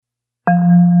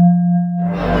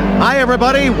Hi,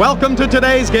 everybody. Welcome to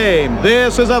today's game.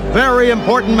 This is a very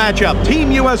important matchup. Team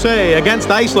USA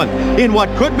against Iceland in what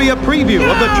could be a preview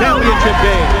of the championship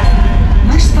game.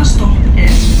 Nästa stopp är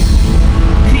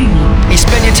Finland. You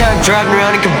spend your time driving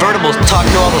around in convertibles talking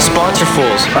to all the sponsor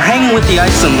fools. Or hanging with the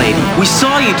Iceland lady. We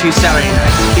saw you two Saturday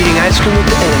night. Eating ice cream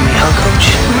with the enemy, huh, Coach?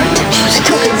 What?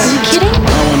 Are you kidding?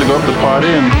 I wanted to go up to the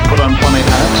party and put on funny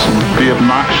hats and be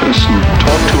obnoxious and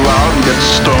talk too loud and get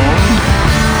stoned.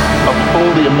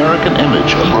 Uphold the American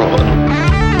image abroad.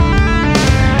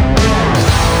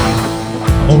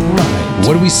 Alright,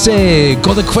 what do we say?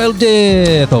 Goda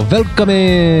kväldet och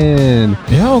välkommen!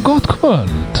 Ja, gott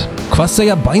kvöld. Vad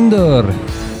säger Binder?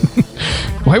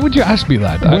 Why would you ask me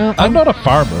that? Well, I'm not a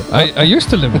farmer. I used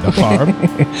to live in a farm.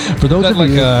 For those Is that of like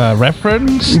you, a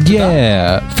reference?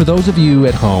 yeah. For those of you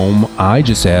at home, I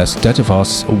just asked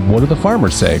Detifos, what do the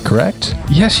farmers say? Correct?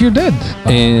 Yes, you did.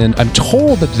 And I'm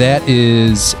told that that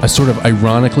is a sort of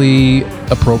ironically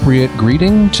appropriate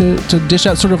greeting to dish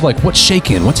out, sort of like what's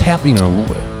shaking, what's happening,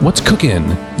 what's cooking.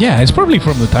 Yeah, it's probably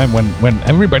from the time when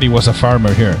everybody was a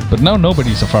farmer here, but now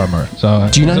nobody's a farmer. So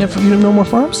Do you not have no more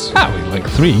farms? we like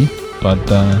 3. But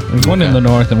there's one in the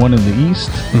north and one in the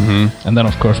east, and then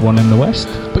of course one in the west.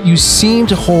 But you seem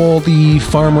to hold the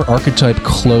farmer archetype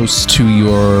close to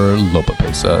your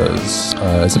Lopapesas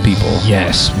as a people.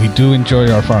 Yes, we do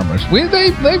enjoy our farmers.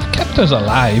 They've kept us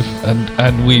alive,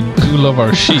 and we do love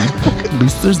our sheep. At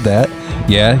least there's that.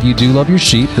 Yeah, you do love your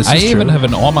sheep. This I is even true. have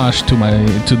an homage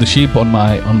to the sheep on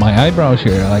my eyebrows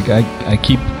here. Like I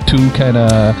keep 2 kind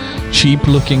of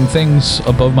cheap-looking things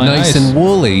above my nice eyes. and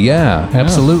woolly. Yeah,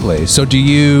 absolutely. So do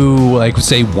you like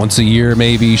say once a year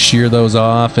maybe shear those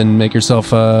off and make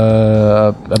yourself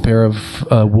a pair of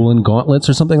woolen gauntlets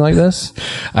or something like this?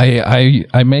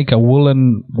 I make a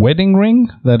woolen wedding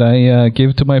ring that I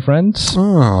give to my friends.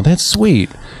 Oh, that's sweet.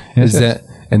 Yes, Is that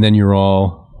and then you're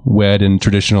all wed in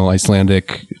traditional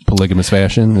Icelandic polygamous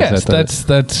fashion? Yes,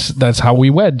 that's how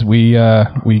we wed.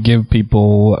 We give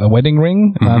people a wedding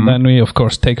ring, and then we of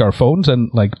course take our phones and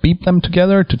like beep them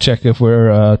together to check if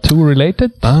we're 2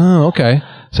 related. Oh, okay.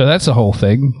 So that's the whole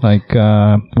thing. Like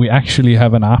we actually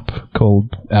have an app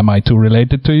called "Am I Too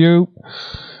Related to You?"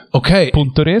 Okay.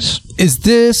 .is.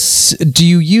 Do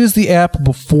you use the app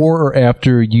before or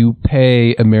after you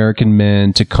pay American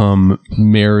men to come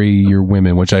marry your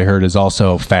women, which I heard is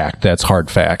also fact. That's hard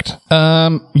fact.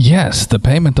 Yes, the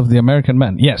payment of the American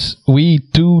men. Yes, we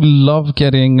do love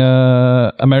getting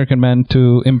American men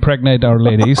to impregnate our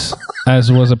ladies,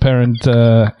 as was apparent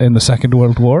in the Second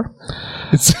World War.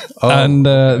 And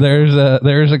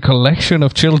there's a collection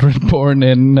of children born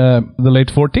in the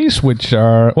late 40s, which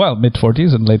are, well, mid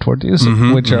 40s and late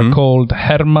 40s, which are called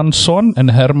Hermannsson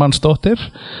and Hermannsdóttir.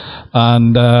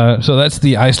 And so that's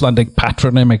the Icelandic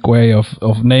patronymic way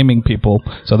of naming people.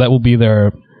 So that will be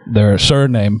their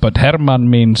surname. But Hermann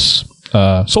means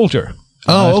soldier.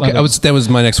 Oh, okay. That was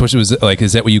my next question. Was like,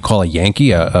 is that what you call a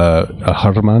Yankee? A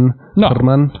Herman? No,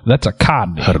 Herman? that's a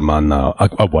Kani. Herman.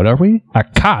 What are we? A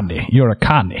Kani. You're a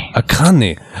Kani. A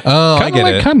Kanye. Oh, I Kind get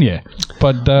of like it. Kanye.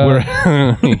 But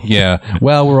Yeah.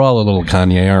 Well, we're all a little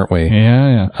Kanye, aren't we?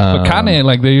 yeah. But Kani,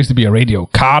 like there used to be a radio,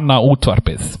 Kana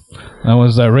Útvarpið. That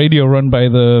was a radio run by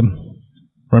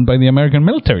the American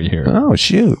military here. Oh,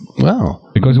 shoot. Wow.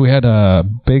 Because we had a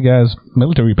big ass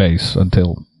military base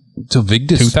until So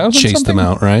Vigdis 2000 chased them something?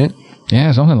 out, right?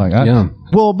 yeah, something like that. Yeah.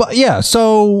 Well, but yeah,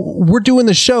 so we're doing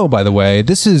the show, by the way.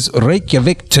 This is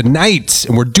Reykjavik Tonight,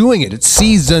 and we're doing it. It's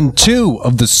season 2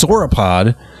 of the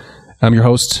Sauropod. I'm your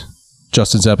host,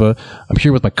 Justin Zeppa. I'm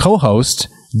here with my co-host,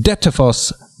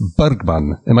 Detifos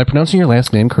Bergman. Am I pronouncing your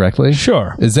last name correctly?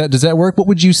 Sure. Does that work? What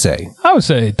would you say? I would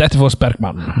say Detifos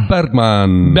Bergman.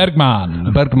 Bergman.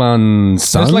 Bergman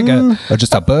son? It's like or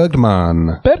just a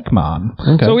Bergman? Bergman.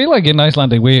 Okay. So we like in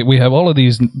Icelandic, we have all of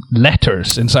these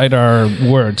letters inside our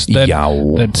words that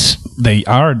they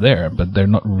are there, but they're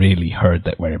not really heard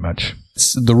that very much.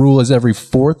 The rule is every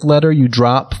 4th letter you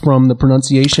drop from the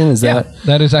pronunciation. Is that?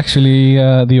 That is actually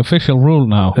the official rule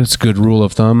now. That's a good rule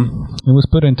of thumb. It was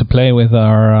put into play with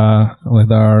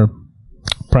our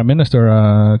prime minister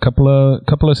a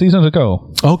couple of seasons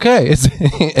ago. Okay,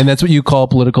 and that's what you call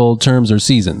political terms or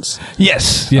seasons.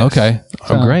 Yes. Okay.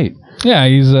 Oh, great. Yeah,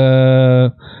 he's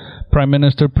Prime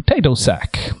Minister Potato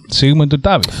Sack, Sigmundur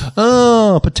Davíð.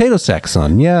 Oh, potato sack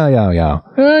son. Yeah.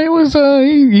 It was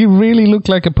he really looked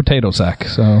like a potato sack.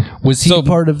 So Was he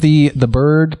part of the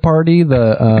bird party?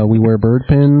 The we wear bird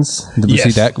pins. Did we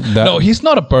see that? No, he's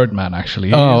not a bird man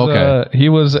actually. Oh, okay. He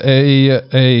was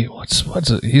a what's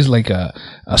he's like a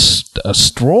a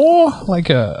straw, like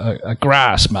a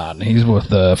grass man. He's with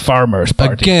the farmers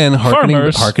party. Again,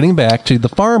 harkening back to the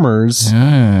farmers.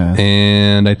 Yeah.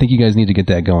 And I think you guys need to get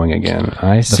that going again.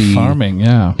 I see farming,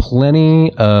 yeah.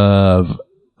 Plenty of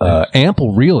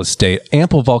ample real estate,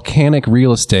 ample volcanic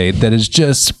real estate that is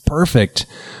just perfect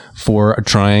for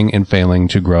trying and failing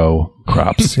to grow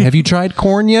crops. Have you tried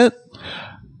corn yet?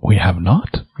 We have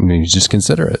not. I mean, you just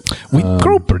consider it. We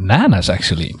grow bananas,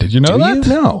 actually. Did you know that?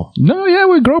 No. No, yeah,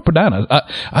 we grow bananas.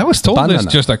 I was told this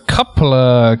just a couple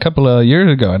of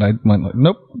years ago, and I went, like,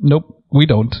 nope, we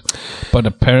don't. But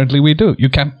apparently we do. You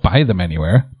can't buy them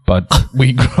anywhere, but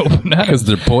we grow bananas. Because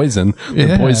they're poison.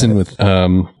 They're poison with...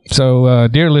 So,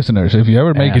 dear listeners, if you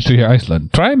ever make it to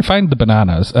Iceland, try and find the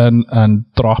bananas and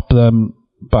drop them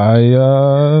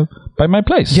by my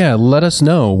place. Yeah, let us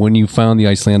know when you found the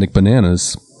Icelandic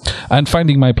bananas. And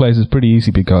finding my place is pretty easy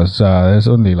because there's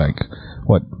only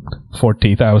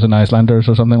 40,000 Icelanders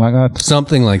or something like that.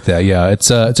 Something like that, yeah. It's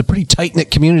a pretty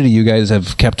tight-knit community you guys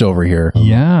have kept over here.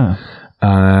 Yeah.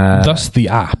 Thus the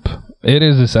app. It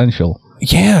is essential.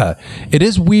 Yeah. It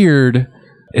is weird.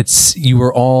 You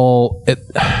were all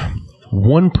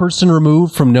one person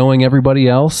removed from knowing everybody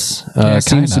else.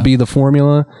 Seems to be the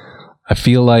formula. I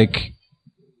feel like...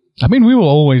 I mean, we will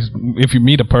always, if you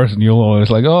meet a person, you'll always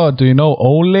like, oh, do you know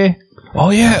Ole? Oh,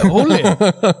 yeah, Ole.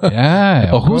 Yeah.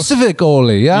 Husavik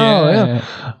Ole. Yeah.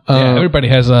 Everybody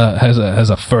has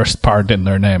a first part in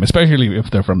their name, especially if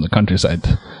they're from the countryside.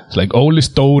 It's like Ole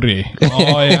Story.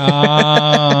 Oh,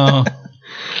 yeah.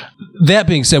 That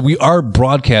being said, we are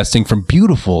broadcasting from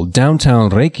beautiful downtown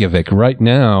Reykjavik right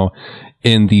now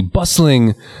in the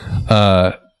bustling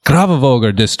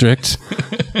Grafavogur district.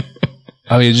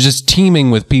 I mean, it's just teeming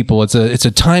with people. It's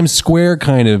a Times Square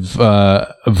kind of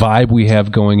vibe we have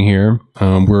going here.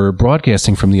 We're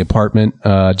broadcasting from the apartment.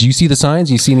 Do you see the signs?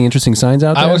 Do you see any interesting signs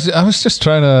out there? I was just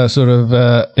trying to sort of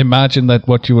imagine that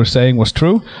what you were saying was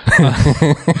true by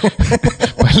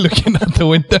looking at the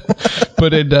window,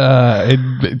 but it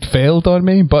failed on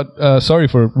me. But sorry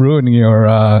for ruining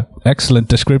your excellent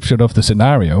description of the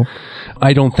scenario.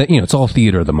 I don't think, it's all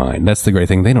theater of the mind. That's the great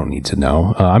thing. They don't need to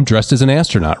know. I'm dressed as an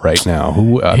astronaut right now.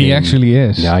 He actually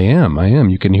is. Yeah, I am.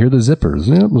 You can hear the zippers.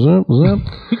 Zip, zip, zip.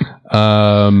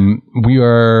 We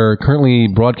are currently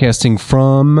broadcasting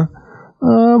from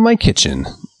my kitchen,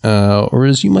 or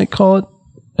as you might call it,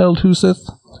 Eldhuseth.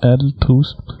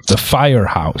 The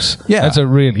firehouse. Yeah. That's a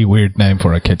really weird name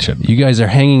for a kitchen. You guys are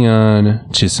hanging on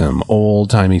to some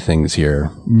old-timey things here.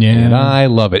 Yeah. And I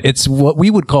love it. It's what we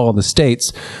would call in the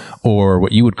States, or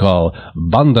what you would call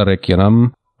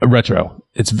Bandaríkjunum, retro.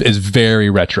 It's very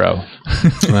retro.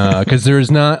 Because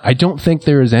I don't think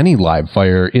there is any live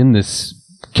fire in this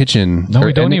kitchen. No,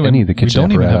 we don't even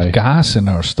have gas in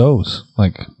our stoves.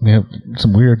 Like, we have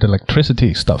some weird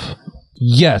electricity stuff.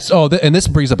 Yes. Oh, and this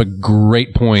brings up a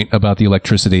great point about the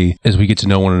electricity as we get to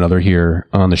know one another here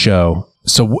on the show.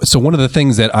 So one of the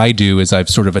things that I do is I've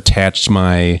sort of attached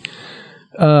my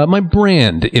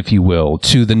brand, if you will,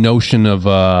 to the notion of,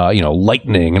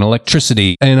 lightning and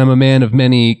electricity. And I'm a man of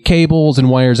many cables and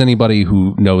wires. Anybody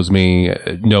who knows me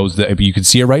knows that. You can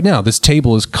see it right now. This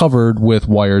table is covered with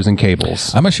wires and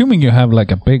cables. I'm assuming you have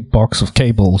like a big box of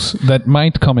cables that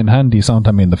might come in handy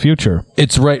sometime in the future.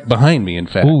 It's right behind me, in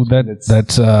fact. Ooh,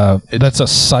 that's a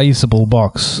sizable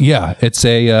box. Yeah, it's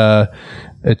a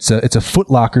Foot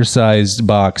Locker sized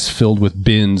box filled with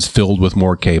bins filled with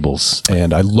more cables,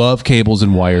 and I love cables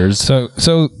and wires.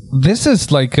 So this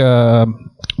is like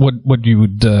what you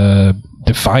would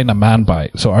define a man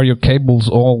by. So are your cables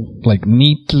all like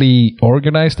neatly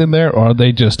organized in there, or are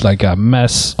they just like a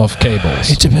mess of cables?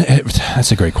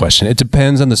 That's a great question. It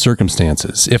depends on the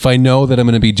circumstances. If I know that I'm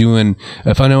going to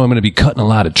be cutting a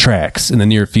lot of tracks in the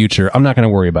near future, I'm not going to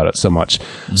worry about it so much.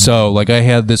 Mm-hmm. So like I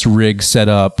had this rig set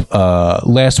up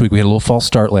last week. We had a little false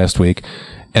start last week.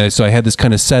 And so I had this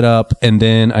kind of set up, and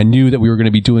then I knew that we were going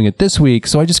to be doing it this week,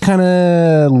 so I just kind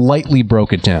of lightly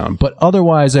broke it down. But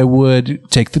otherwise, I would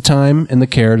take the time and the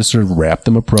care to sort of wrap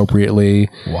them appropriately.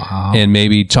 Wow. And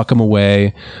maybe tuck them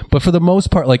away. But for the most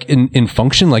part, like in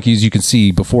function, like as you can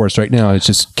see before us right now, it's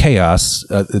just chaos.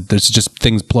 There's just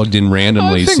things plugged in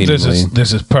randomly. I think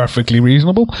this is perfectly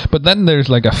reasonable. But then there's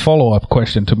like a follow-up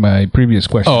question to my previous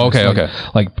question. Oh, okay,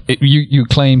 Like you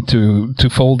claim to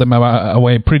fold them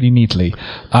away pretty neatly.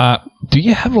 do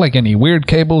you have like any weird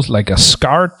cables, like a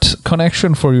SCART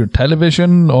connection for your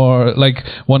television, or like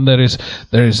one that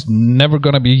is never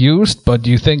gonna be used, but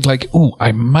you think like, ooh,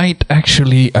 I might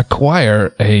actually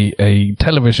acquire a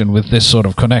television with this sort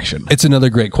of connection? It's another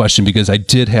great question, because I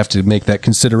did have to make that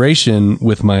consideration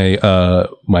with my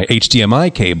my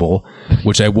HDMI cable,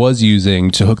 which I was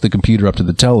using to hook the computer up to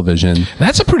the television.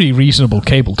 That's a pretty reasonable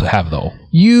cable to have, though.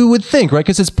 You would think, right?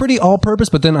 Because it's pretty all-purpose,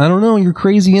 but then I don't know, your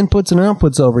crazy inputs and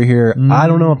outputs over here. I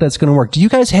don't know if that's going to work. Do you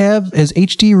guys has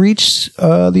HD reached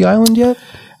the island yet?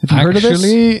 Have you heard of this?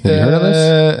 Have you heard of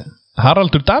this?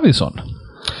 Haraldur Davíðsson.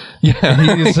 Yeah,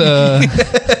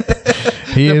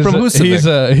 he's from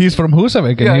Húsavík. He's from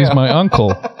Húsavík, and he's my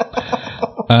uncle.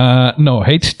 No,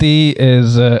 HD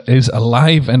is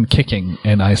alive and kicking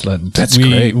in Iceland. That's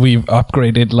great. We've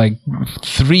upgraded like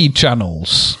 3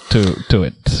 channels to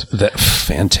it.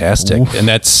 Fantastic. Oof. And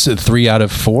that's 3 out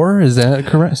of 4? Is that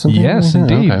correct? Something Yes, like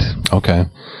that? indeed. Okay.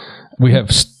 We have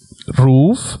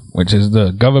RÚV, which is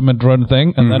the government-run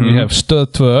thing, and then we have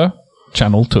Stöð 2,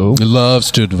 channel 2. Love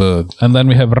Stöð. And then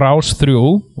we have Rás 3,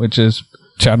 which is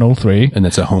channel 3. And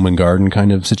that's a home and garden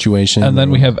kind of situation. And then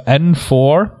we have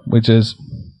N4, which is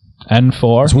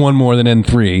N4. It's one more than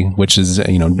N3, which is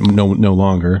no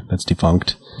longer. That's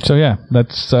defunct. So yeah,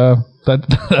 that's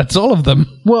all of them.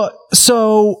 Well,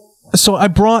 so I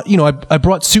brought I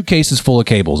brought suitcases full of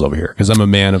cables over here because I'm a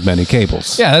man of many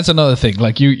cables. Yeah, that's another thing.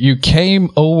 Like you came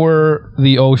over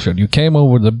the ocean. You came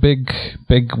over the big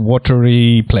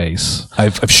watery place.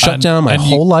 I've shut down my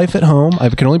whole life at home. I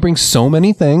can only bring so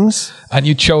many things. And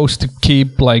you chose to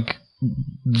keep like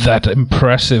that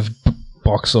impressive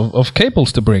box of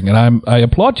cables to bring, and I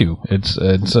applaud you. It's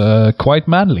quite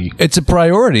manly. It's a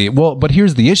priority. Well, but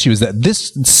here's the issue: is that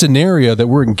this scenario that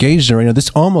we're engaged in right now,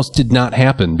 this almost did not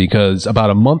happen, because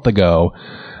about a month ago,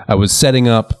 I was setting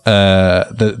up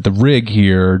the rig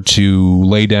here to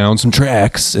lay down some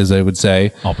tracks, as I would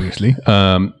say, obviously.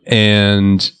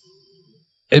 And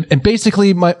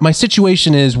basically, my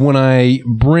situation is when I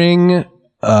bring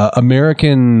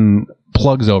American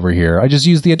plugs over here, I just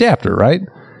use the adapter, right?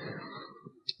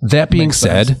 That being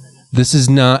said, this is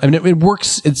not, I mean, it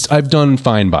works. I've done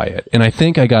fine by it. And I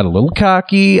think I got a little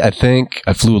cocky. I think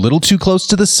I flew a little too close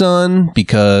to the sun,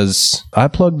 because I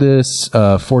plugged this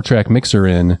 4-track mixer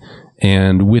in,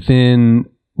 and within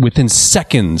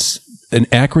seconds, an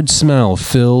acrid smell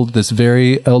filled this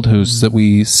very Eldhus that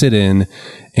we sit in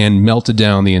and melted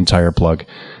down the entire plug.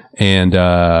 And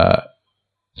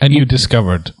you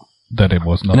discovered that it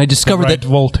was not. And I discovered the right that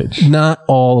voltage. Not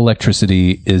all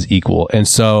electricity is equal. And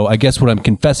so I guess what I'm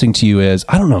confessing to you is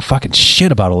I don't know fucking shit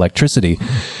about electricity.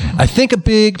 I think a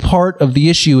big part of the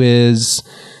issue is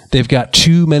they've got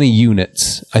too many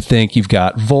units. I think you've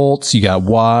got volts, you got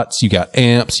watts, you got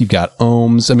amps, you've got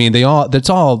ohms. I mean, they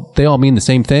all mean the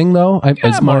same thing, though.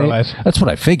 More or less. That's what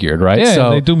I figured, right? Yeah,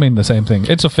 they do mean the same thing.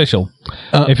 It's official.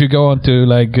 If you go onto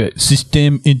like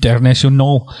Système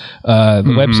International, the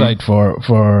website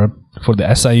for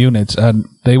the SI units, and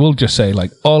they will just say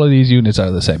like all of these units are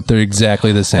the same. They're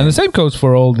exactly the same. And the same goes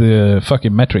for all the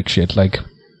fucking metric shit, like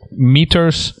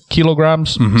meters,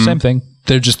 kilograms, same thing.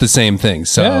 They're just the same thing.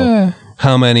 So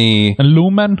how many... And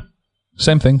lumen,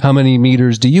 same thing. How many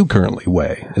meters do you currently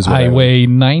weigh? I weigh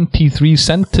 93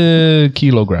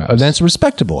 centikilograms. That's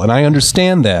respectable, and I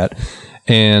understand that.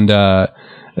 And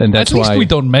that's at least why we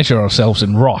don't measure ourselves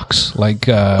in rocks like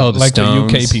the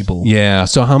UK people. Yeah.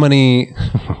 So how many...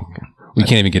 We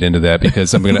can't even get into that,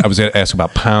 because I was going to ask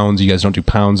about pounds. You guys don't do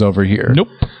pounds over here. Nope.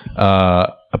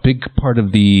 A big part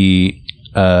of the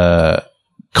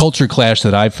culture clash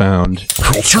that I found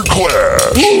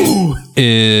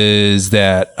is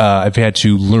that I've had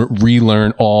to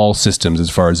relearn all systems as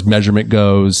far as measurement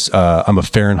goes. I'm a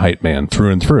Fahrenheit man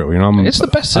through and through. It's the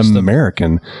best system. I'm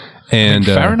American, and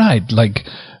Fahrenheit,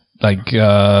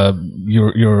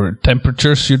 your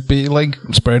temperatures should be like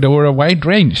spread over a wide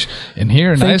range. And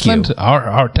here in Iceland,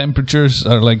 our temperatures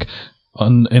are like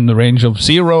in the range of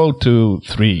 0 to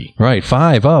 3. Right,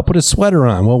 5. Oh, put a sweater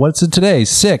on. Well, what's it today?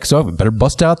 6. Oh, we better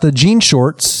bust out the jean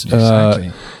shorts.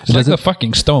 Exactly. It's like the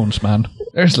fucking stones, man.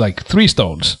 There's like 3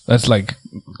 stones. That's like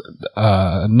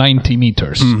 90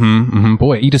 meters.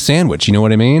 Boy, eat a sandwich. You know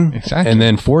what I mean? Exactly. And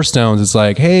then 4 stones. It's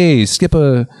like, hey, skip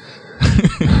a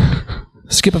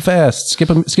fast. Skip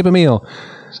a meal.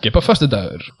 Skip a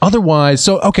fastedag. Otherwise,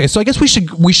 so I guess we should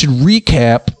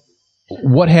recap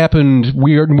what happened.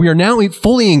 We are now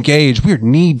fully engaged. We are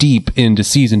knee deep into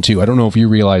season 2. I don't know if you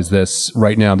realize this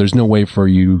right now. There's no way for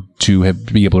you to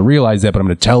be able to realize that, but I'm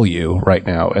going to tell you right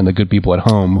now, and the good people at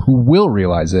home who will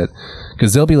realize it,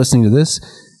 because they'll be listening to this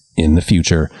in the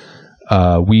future.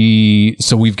 They're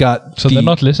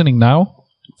not listening now?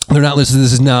 They're not listening.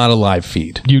 This is not a live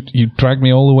feed. You dragged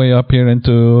me all the way up here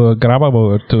into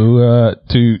Grababo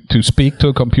to speak to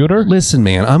a computer. Listen,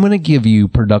 man, I'm going to give you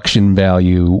production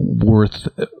value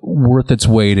worth its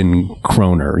weight in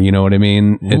kroner. You know what I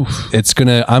mean? I'm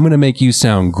going to make you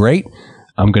sound great.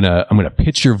 I'm gonna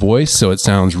pitch your voice so it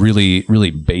sounds really, really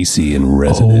bassy and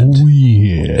resonant. Oh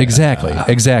yeah,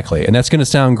 exactly, and that's gonna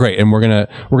sound great. And we're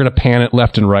gonna pan it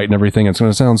left and right and everything. It's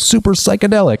gonna sound super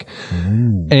psychedelic.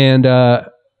 And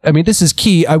I mean, this is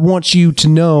key. I want you to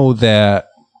know that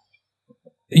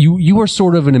you are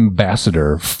sort of an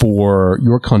ambassador for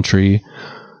your country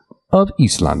of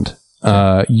Iceland.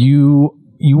 You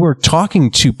are talking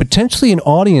to potentially an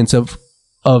audience of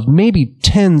maybe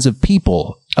tens of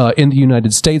people in the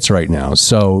United States right now.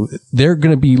 So they're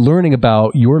going to be learning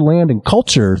about your land and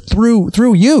culture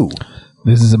through you.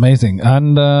 This is amazing.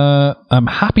 And I'm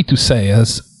happy to say,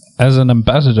 as an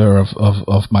ambassador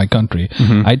of my country,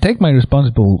 I take my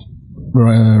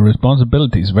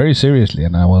responsibilities very seriously,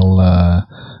 and I will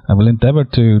endeavor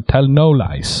to tell no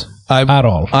lies. At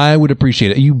all. I would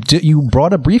appreciate it. You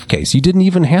brought a briefcase. You didn't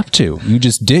even have to. You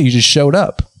just did. You just showed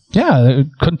up. Yeah, it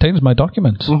contains my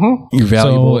documents. You're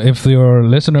valuable. So if your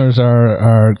listeners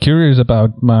are curious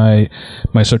about my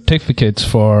certificates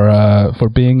for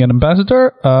being an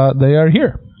ambassador, they are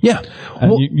here. Yeah,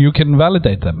 and you can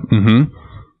validate them.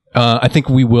 I think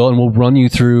we will, and we'll run you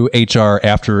through HR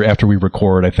after we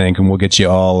record. I think, and we'll get you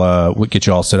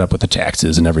all set up with the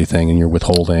taxes and everything, and your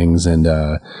withholdings and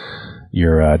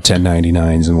your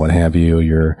 1099s and what have you.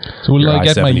 So will I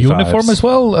get my uniform as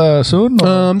well soon?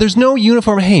 There's no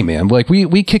uniform. Hey man, like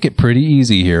we kick it pretty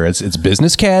easy here. It's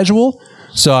business casual.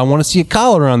 So I want to see a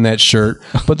collar on that shirt,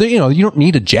 but you don't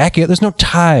need a jacket. There's no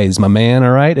ties, my man.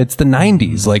 All right, it's the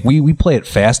 90s. Like we play it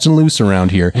fast and loose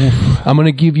around here. I'm going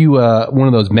to give you one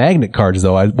of those magnet cards,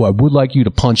 though. I would like you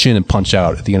to punch in and punch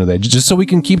out at the end of the day, just so we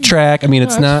can keep track. I mean,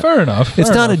 it's not fair enough. It's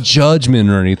not a judgment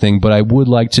or anything, but I would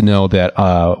like to know that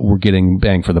we're getting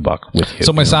bang for the buck with you.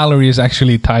 So my salary is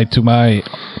actually tied to my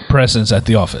presence at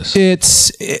the office. It's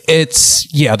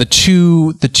the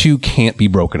two can't be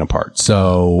broken apart.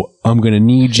 So I'm going to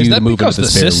need you to move into the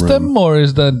spare room. Is that because the system, or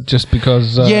is that just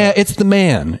because... Yeah, it's the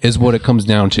man is what it comes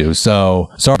down to. So,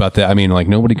 sorry about that. I mean, like,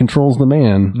 nobody controls the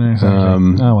man.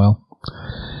 Exactly. Oh, well.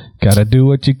 Gotta do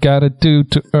what you gotta do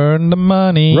to earn the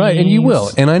money. Right, and you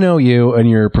will. And I know you, and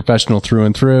you're professional through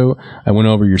and through. I went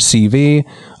over your CV,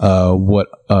 what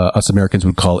us Americans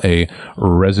would call a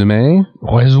resume.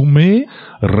 Resume,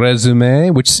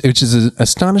 which is an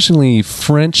astonishingly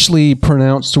Frenchly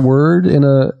pronounced word in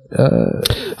a...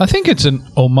 I think it's an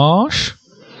homage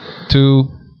to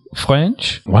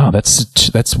French. Wow,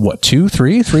 that's what,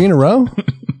 three in a row?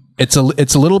 It's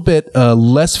a little bit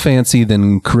less fancy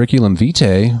than curriculum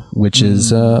vitae, which is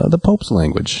the Pope's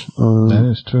language. That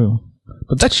is true.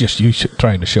 But that's just you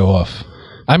trying to show off.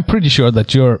 I'm pretty sure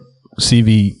that your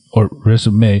CV or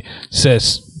resume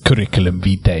says curriculum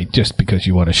vitae just because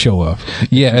you want to show off.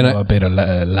 Yeah, and a bit of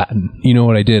Latin. You know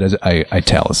what I did? I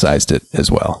italicized it as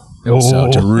well.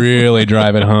 So to really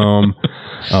drive it home.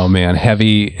 Oh man,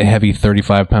 heavy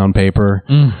 35-pound paper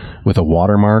with a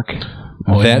watermark.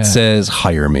 That says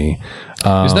 "hire me."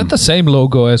 Is that the same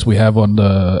logo as we have on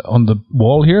the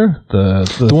wall here?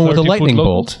 The one with the lightning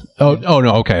bolt. Oh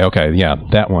no. Okay. Yeah,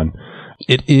 that one.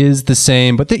 It is the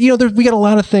same, but we got a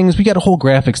lot of things. We got a whole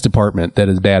graphics department that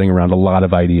is batting around a lot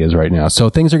of ideas right now. So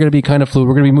things are going to be kind of fluid.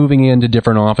 We're going to be moving into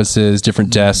different offices,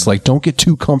 different desks. Like, don't get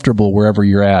too comfortable wherever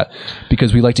you're at,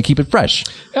 because we like to keep it fresh.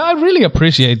 Yeah, I really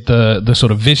appreciate the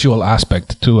sort of visual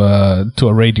aspect to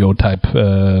a radio type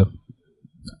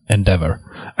endeavor.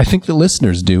 I think the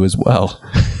listeners do as well.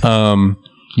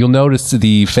 You'll notice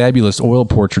the fabulous oil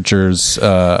portraitures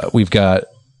we've got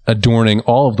adorning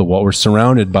all of the wall. We're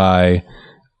surrounded by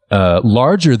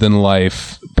larger than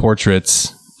life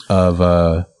portraits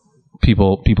of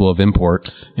people of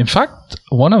import. In fact,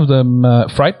 one of them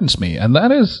frightens me, and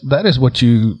that is what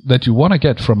you want to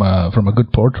get from a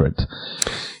good portrait.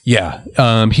 Yeah,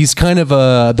 he's kind of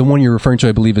the one you're referring to,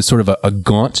 I believe, is sort of a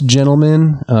gaunt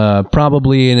gentleman,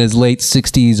 probably in his late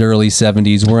 60s, early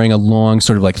 70s, wearing a long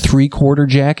sort of like 3/4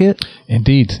 jacket.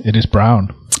 Indeed, it is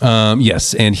brown.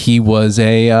 Yes, and he was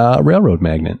a railroad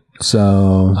magnate.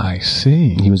 So I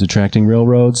see. He was attracting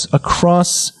railroads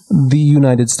across the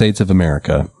United States of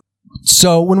America.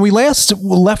 So when we last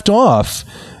left off,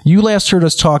 you last heard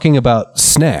us talking about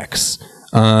snacks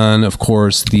on, of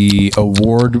course, the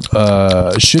award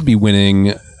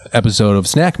should-be-winning episode of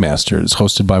Snack Masters,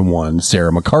 hosted by one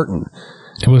Sarah McCartan.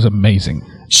 It was amazing.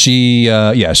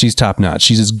 She's top notch.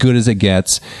 She's as good as it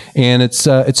gets, and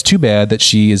it's too bad that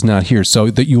she is not here. So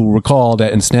that you'll recall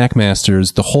that in Snack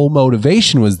Masters, the whole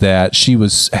motivation was that she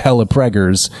was hella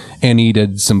preggers and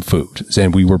needed some food,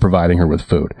 and we were providing her with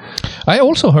food. I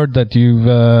also heard that you've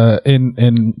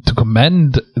in to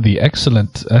commend the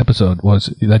excellent episode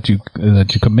was that you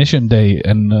commissioned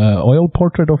an oil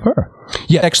portrait of her.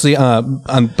 Yeah, actually,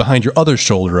 I'm behind your other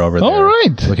shoulder over there. All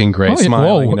right, looking great,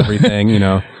 smiling and everything. You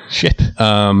know. Shit.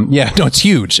 No, it's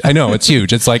huge. I know it's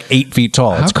huge. It's like 8 feet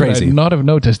tall. It's crazy. How could I not have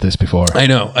noticed this before? I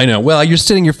know. Well, you're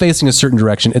facing a certain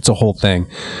direction. It's a whole thing.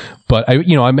 But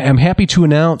I'm happy to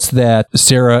announce that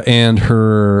Sarah and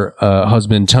her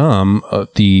husband Tom,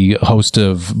 the host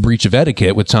of Breach of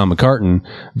Etiquette with Tom McCartan,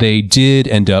 they did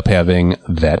end up having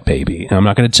that baby. And I'm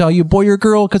not going to tell you boy or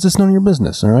girl because it's none of your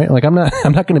business. All right, like I'm not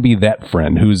going to be that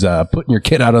friend who's putting your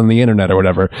kid out on the internet or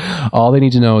whatever. All they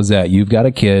need to know is that you've got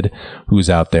a kid who's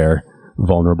out there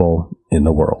vulnerable in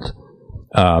the world.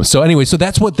 So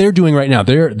that's what they're doing right now.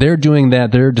 They're doing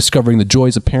that. They're discovering the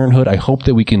joys of parenthood. I hope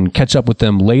that we can catch up with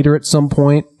them later at some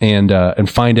point and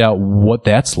find out what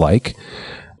that's like.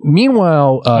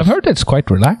 Meanwhile, I've heard it's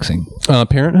quite relaxing.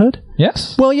 Parenthood?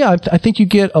 Yes. Well, yeah, I think you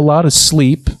get a lot of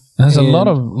sleep. There's a lot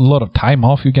of time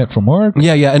off you get from work.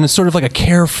 Yeah, and it's sort of like a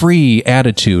carefree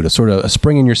attitude, a sort of a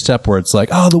spring in your step where it's like,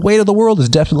 oh, the weight of the world is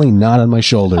definitely not on my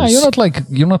shoulders. Yeah,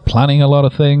 you're not planning a lot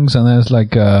of things, and there's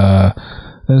like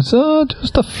there's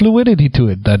just a fluidity to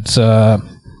it that's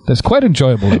quite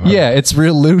enjoyable. Yeah, it's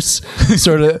real loose.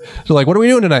 Sort of like, what are we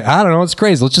doing tonight? I don't know. It's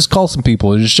crazy. Let's just call some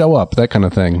people and just show up. That kind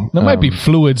of thing. There might be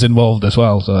fluids involved as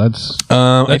well. So that's.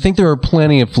 I think there are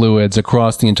plenty of fluids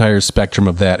across the entire spectrum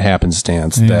of that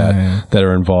happenstance that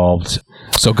are involved.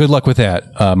 So good luck with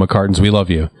that, McCartans. We love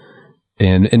you.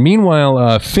 And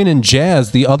meanwhile, Finn and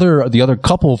Jazz, the other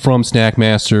couple from Snack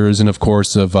Masters, and of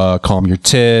course of Calm Your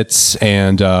Tits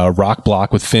and Rock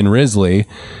Block with Finn Risley,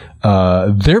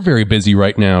 they're very busy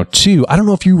right now too. I don't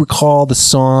know if you recall the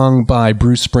song by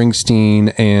Bruce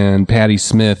Springsteen and Patti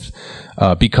Smith,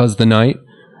 "Because the Night."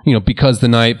 Because the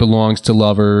night belongs to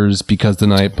lovers, because the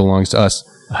night belongs to us.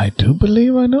 I do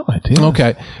believe I know it. Yeah.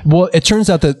 Okay. Well, it turns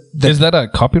out that is that a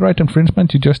copyright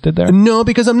infringement you just did there? No,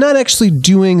 because I'm not actually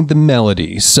doing the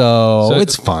melody, so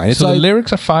it's fine. So the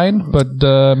lyrics are fine, but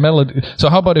the melody. So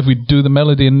how about if we do the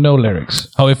melody and no lyrics?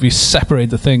 How if we separate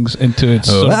the things into its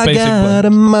sort of basic? I got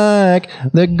a mic.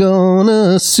 They're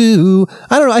gonna sue.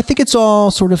 I don't know. I think it's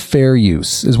all sort of fair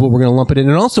use is what we're gonna lump it in,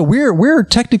 and also we're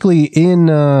technically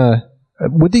in.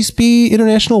 Would these be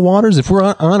international waters if we're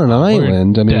on an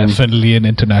island? I mean, definitely in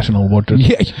international waters.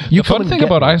 Yeah, the fun thing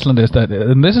about Iceland is that,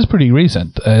 and this is pretty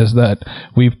recent, is that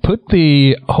we've put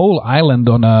the whole island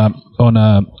on a. I don't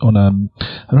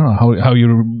know how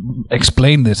you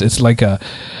explain this. It's like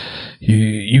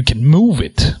you can move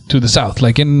it to the south,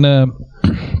 like in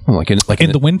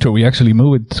the winter. We actually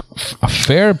move it a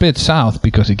fair bit south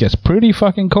because it gets pretty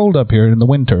fucking cold up here in the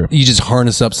winter. You just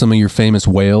harness up some of your famous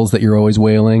whales that you're always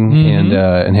whaling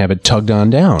and have it tugged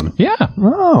on down. Yeah.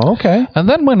 Oh, okay. And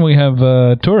then when we have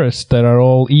tourists that are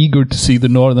all eager to see the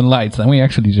northern lights, then we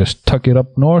actually just tuck it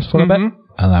up north for a bit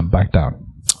and then back down.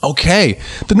 Okay,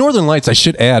 the Northern Lights. I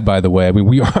should add, by the way, I mean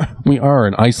we are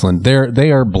in Iceland.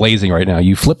 They are blazing right now.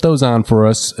 You flip those on for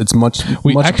us. It's much.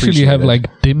 We much actually have like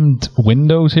dimmed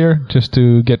windows here just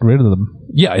to get rid of them.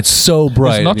 Yeah, it's so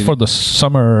bright. It's not for the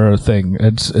summer thing.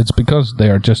 It's because they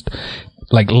are just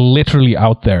like literally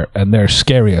out there and they're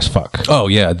scary as fuck. Oh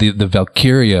yeah, the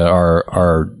Valkyria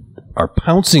are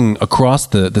pouncing across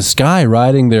the sky,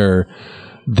 riding their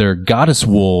goddess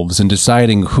wolves and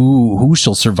deciding who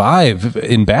shall survive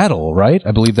in battle, right?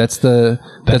 I believe that's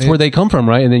where they come from,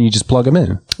 right? And then you just plug them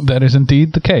in. That is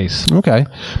indeed the case. Okay.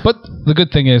 But the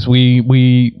good thing is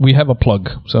we have a plug,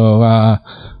 so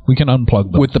we can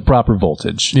unplug them. With the proper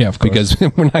voltage. Yeah, of course.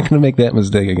 Because we're not going to make that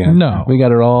mistake again. No. We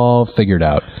got it all figured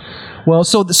out. Well,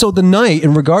 so the night,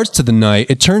 in regards to the night,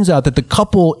 it turns out that the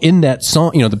couple in that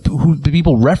song, the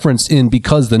people referenced in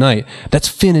Because the Night, that's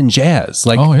Finn and Jazz.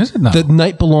 Like, oh, is it now? The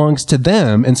night belongs to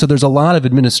them, and so there's a lot of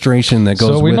administration that goes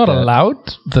with it. So we're not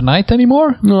allowed the night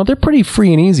anymore? No, they're pretty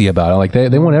free and easy about it. Like,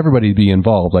 they want everybody to be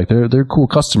involved. Like, they're cool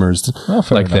customers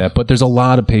like that. But there's a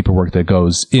lot of paperwork that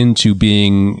goes into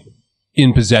being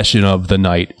in possession of the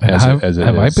night as it is.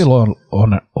 Have I been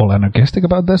all anarchistic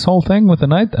about this whole thing with the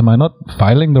night? Am I not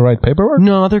filing the right paperwork?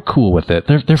 No, they're cool with it.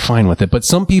 They're fine with it. But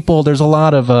some people, there's a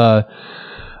lot of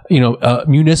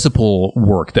municipal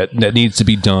work that needs to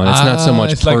be done. It's not so much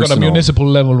personal. Like on a municipal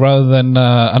level rather than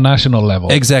a national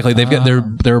level. Exactly. They've got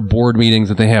their board meetings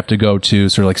that they have to go to,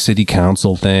 sort of like city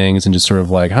council things, and just sort of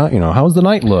like, how's the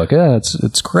night look? Yeah,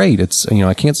 it's great. It's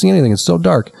I can't see anything. It's so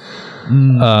dark.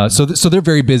 So they're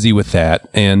very busy with that.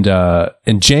 And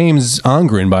James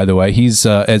Ongren, by the way, he's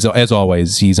as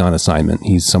always, he's on assignment.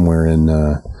 He's somewhere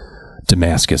in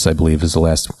Damascus, I believe, is the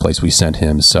last place we sent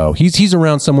him. So he's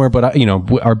around somewhere. But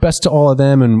our best to all of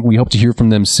them, and we hope to hear from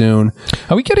them soon.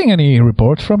 Are we getting any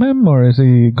reports from him, or is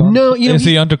he gone? No, is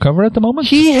he undercover at the moment?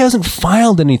 He hasn't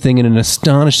filed anything in an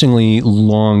astonishingly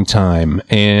long time,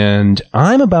 and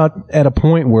I'm about at a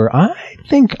point where I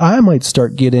think I might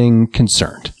start getting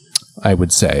concerned, I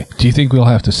would say. Do you think we'll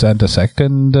have to send a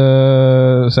second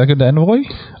envoy?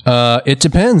 It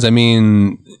depends. I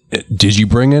mean, did you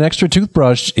bring an extra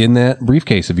toothbrush in that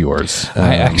briefcase of yours?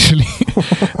 I actually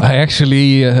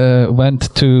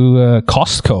went to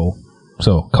Costco.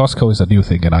 So Costco is a new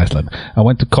thing in Iceland. I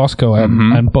went to Costco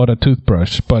and bought a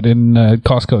toothbrush, but in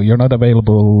Costco you're not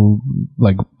available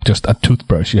like just a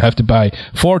toothbrush. You have to buy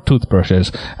 4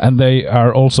 toothbrushes, and they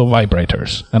are also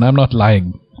vibrators. And I'm not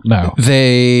lying now.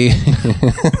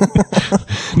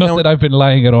 Not that I've been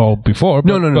lying at all before.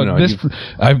 But, No.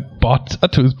 I bought a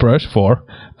toothbrush for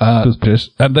toothbrush,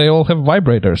 and they all have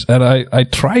vibrators. And I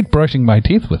tried brushing my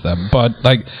teeth with them,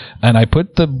 and I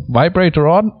put the vibrator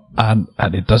on, and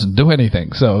it doesn't do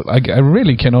anything. So I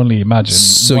really can only imagine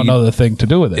one other thing to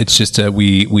do with it. It's just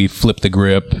we flip the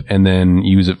grip and then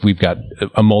use it. We've got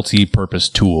a multi-purpose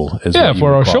tool.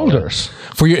 For our shoulders.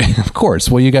 For your, of course.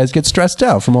 Well, you guys get stressed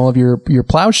out from all of your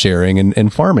plow sharing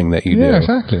and farming that you do. Yeah,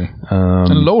 exactly.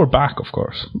 And lower back, of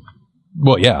course.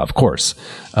 Well, yeah, of course.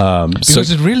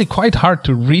 Because it's really quite hard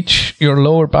to reach your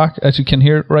lower back, as you can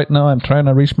hear right now. I'm trying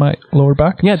to reach my lower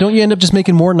back. Yeah, don't you end up just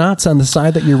making more knots on the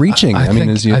side that you're reaching? I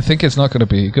think it's not going to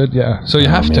be good. Yeah, so you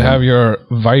have to have your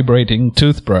vibrating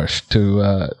toothbrush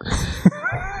to.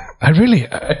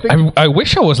 I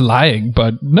wish I was lying,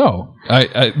 but no.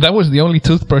 That was the only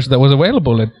toothbrush that was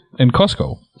available in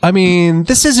Costco. I mean,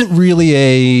 this isn't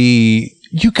really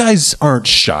you guys aren't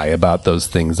shy about those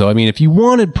things, though. I mean, if you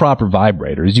wanted proper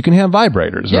vibrators, you can have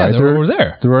vibrators, right? They're over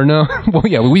there. There are no... Well,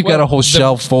 yeah, we've got a whole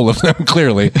shelf full of them,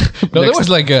 clearly. No, there was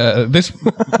like this...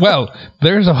 Well,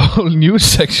 there's a whole news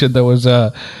section that was...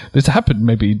 this happened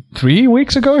maybe 3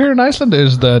 weeks ago here in Iceland,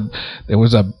 is that there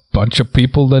was a bunch of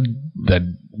people that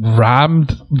rammed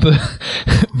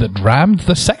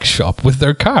the sex shop with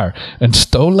their car and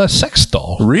stole a sex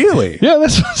doll. Really? Yeah,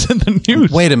 this was in the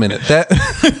news. Wait a minute. That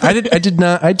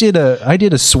I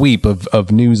did a sweep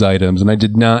of news items, and I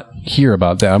did not hear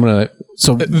about that.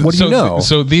 So what do you know?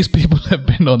 So these people have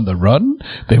been on the run.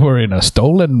 They were in a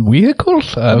stolen vehicle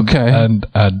and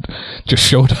just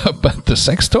showed up at the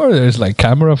sex store. There's like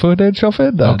camera footage of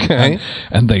it.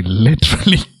 And they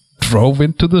literally drove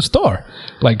into the store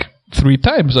like 3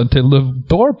 times until the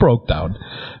door broke down.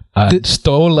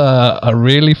 Stole a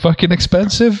really fucking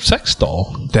expensive sex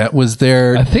doll. That was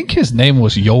their... I think his name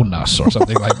was Jonas or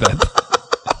something like that.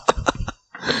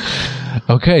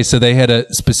 Okay, so they had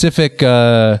a specific...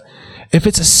 if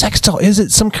it's a sex doll, is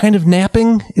it some kind of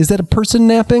napping? Is that a person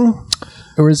napping?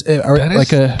 Or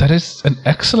that is an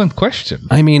excellent question.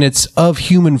 I mean, it's of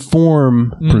human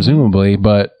form, presumably,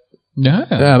 but...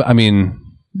 Yeah. I mean...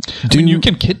 you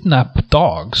can kidnap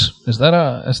dogs. Is that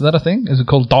a thing? Is it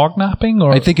called dog napping?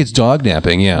 Or I think it's dog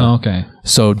napping, yeah. Oh, okay.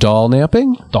 So doll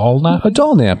napping? Doll nap? A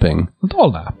doll napping. A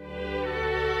doll nap.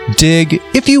 Dig,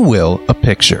 if you will, a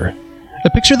picture. A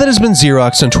picture that has been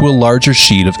Xeroxed onto a larger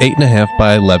sheet of 8.5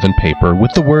 by 11 paper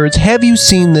with the words, "Have you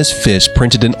seen this fish?"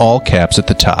 printed in all caps at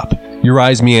the top. Your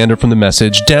eyes meander from the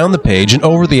message, down the page, and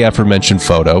over the aforementioned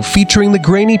photo, featuring the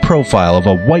grainy profile of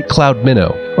a white cloud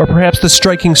minnow, or perhaps the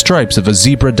striking stripes of a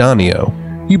zebra danio.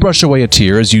 You brush away a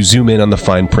tear as you zoom in on the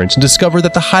fine print and discover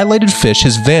that the highlighted fish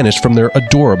has vanished from their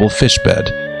adorable fish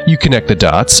bed. You connect the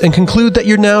dots and conclude that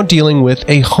you're now dealing with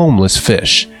a homeless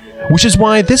fish, which is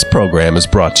why this program is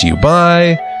brought to you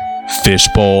by Fish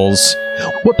Bowls.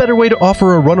 What better way to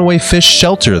offer a runaway fish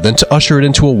shelter than to usher it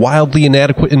into a wildly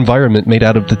inadequate environment made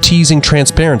out of the teasing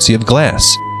transparency of glass?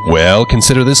 Well,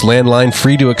 consider this landline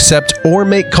free to accept or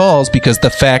make calls because the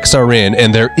facts are in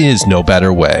and there is no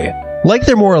better way. Like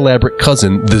their more elaborate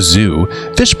cousin, the zoo,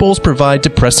 fish bowls provide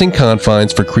depressing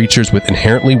confines for creatures with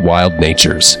inherently wild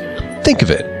natures. Think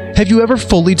of it. Have you ever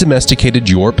fully domesticated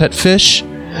your pet fish?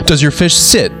 Does your fish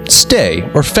sit, stay,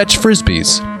 or fetch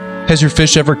frisbees? Has your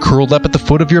fish ever curled up at the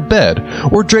foot of your bed,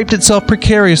 or draped itself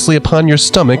precariously upon your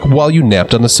stomach while you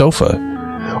napped on the sofa?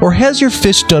 Or has your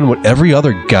fish done what every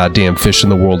other goddamn fish in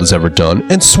the world has ever done,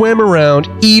 and swam around,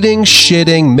 eating,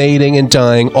 shitting, mating, and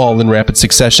dying all in rapid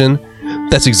succession?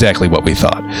 That's exactly what we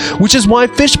thought. Which is why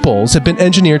fish bowls have been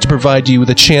engineered to provide you with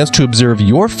a chance to observe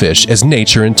your fish as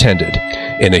nature intended.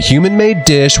 In a human-made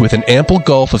dish with an ample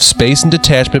gulf of space and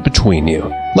detachment between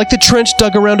you. Like the trench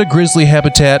dug around a grizzly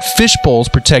habitat, fish bowls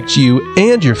protect you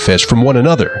and your fish from one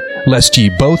another, lest ye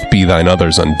both be thine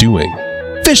other's undoing.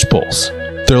 Fish bowls.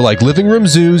 They're like living room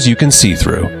zoos you can see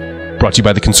through. Brought to you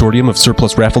by the Consortium of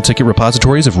Surplus Raffle Ticket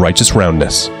Repositories of Righteous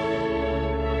Roundness.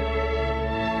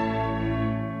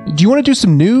 Do you want to do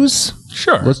some news?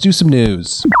 Sure. Let's do some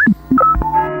news.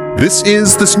 This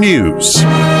is the Snooze.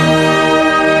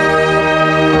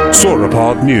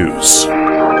 Sauropod News.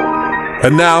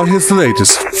 And now here's the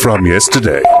latest from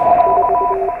yesterday.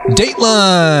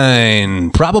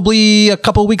 Dateline! Probably a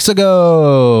couple weeks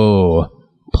ago.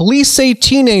 Police say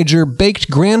teenager baked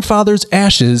grandfather's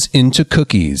ashes into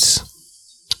cookies.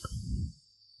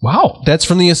 Wow. That's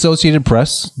from the Associated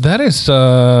Press. That is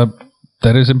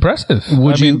impressive.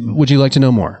 Would you like to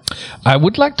know more? I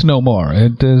would like to know more.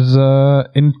 It is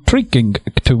intriguing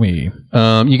to me.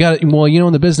 You got in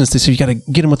the business they say you got to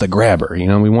get them with a grabber. You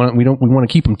know, we want to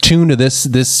keep them tuned to this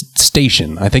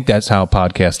station. I think that's how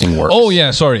podcasting works. Oh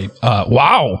yeah, sorry.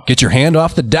 Wow. Get your hand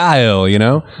off the dial. You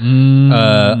know,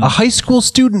 a high school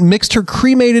student mixed her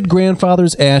cremated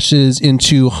grandfather's ashes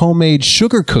into homemade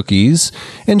sugar cookies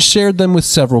and shared them with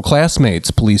several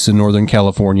classmates. Police in Northern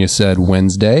California said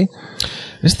Wednesday.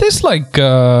 Is this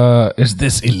is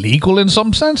this illegal in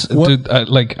some sense?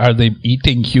 Are they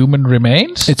eating human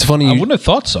remains? It's funny. I wouldn't have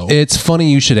thought so. It's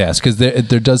funny you should ask, because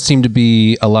there does seem to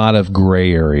be a lot of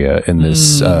gray area in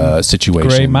this situation.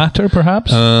 Gray matter,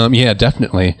 perhaps? Yeah,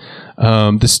 definitely.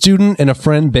 The student and a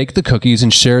friend baked the cookies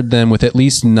and shared them with at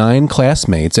least 9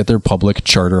 classmates at their public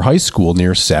charter high school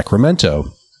near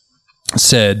Sacramento,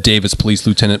 said Davis Police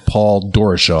Lieutenant Paul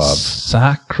Doroshoff.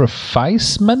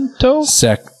 Sacrificemento?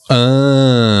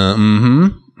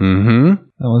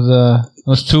 That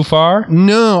was too far?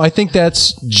 No, I think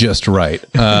that's just right.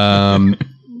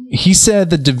 He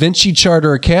said the Da Vinci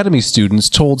Charter Academy students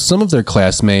told some of their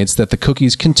classmates that the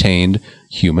cookies contained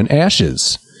human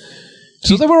ashes.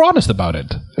 So they were honest about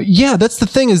it. Yeah, that's the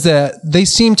thing, is that they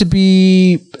seem to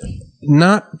be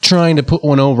not trying to put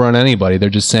one over on anybody. They're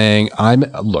just saying, I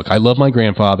love my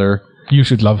grandfather. You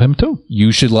should love him too.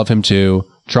 You should love him too.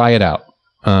 Try it out.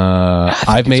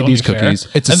 I've made these cookies.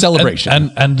 It's a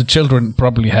celebration. And the children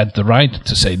probably had the right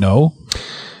to say no.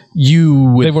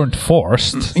 They weren't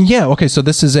forced. Yeah. Okay. So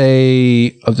this is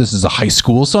a high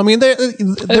school. So I mean,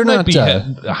 they're not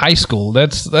high school.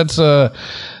 That's a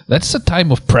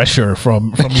time of pressure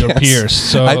from your peers.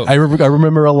 So I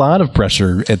remember a lot of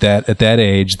pressure at that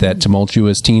age, that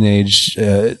tumultuous teenage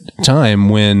time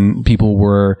when people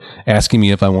were asking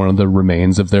me if I wanted the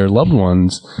remains of their loved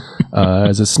ones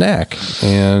as a snack,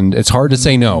 and it's hard to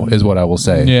say no, is what I will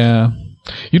say. Yeah.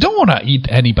 You don't want to eat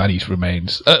anybody's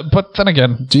remains. But then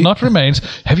again, not remains.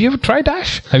 Have you ever tried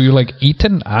ash? Have you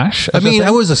eaten ash? I mean,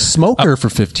 I was a smoker for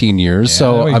 15 years. Yeah,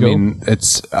 so, I mean,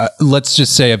 it's, let's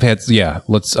just say I've had,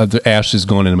 the ash is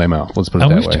going into my mouth. Let's put it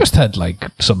that way. We've just had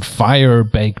some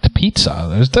fire-baked pizza.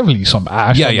 There's definitely some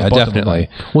ash. Yeah, definitely.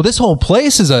 Well, this whole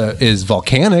place is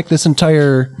volcanic. This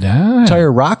entire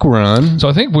rock we're on. So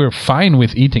I think we're fine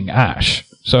with eating ash.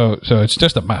 So it's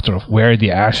just a matter of where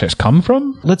the ash has come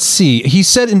from? Let's see. He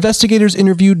said investigators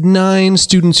interviewed 9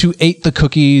 students who ate the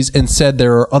cookies and said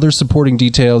there are other supporting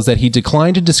details that he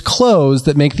declined to disclose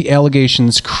that make the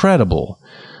allegations credible.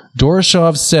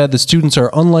 Doroshoff said the students are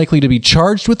unlikely to be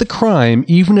charged with the crime,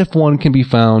 even if one can be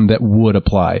found that would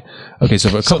apply. Okay,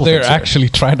 so they're actually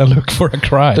trying to look for a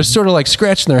crime. They're sort of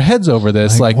scratching their heads over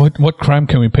this. What crime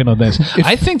can we pin on this?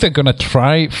 I think they're going to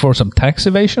try for some tax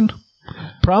evasion.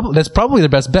 That's probably the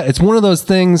best bet. It's one of those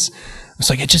things. It's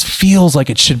it just feels like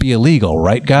it should be illegal,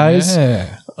 right, guys?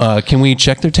 Yeah. Can we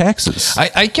check their taxes?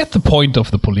 I get the point of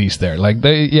the police there.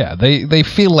 They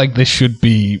feel like this should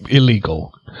be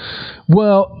illegal.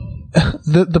 Well,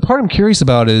 the part I'm curious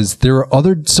about is there are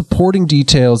other supporting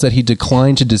details that he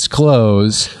declined to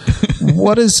disclose.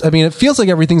 It feels like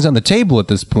everything's on the table at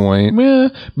this point. Yeah,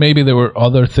 maybe there were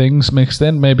other things mixed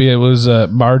in. Maybe it was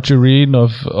margarine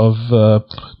of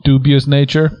dubious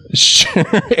nature. Sure,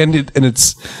 and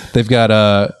they've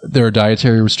got there are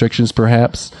dietary restrictions,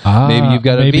 perhaps. Maybe you've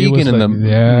got a vegan in them.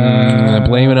 Yeah,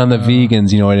 blame it on the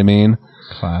vegans. You know what I mean?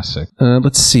 Classic.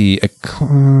 Let's see. A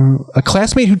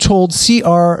classmate who told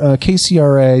KCRA,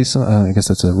 I guess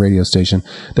that's a radio station,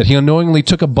 that he unknowingly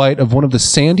took a bite of one of the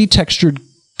sandy textured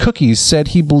cookies said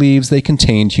he believes they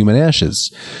contained human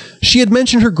ashes. She had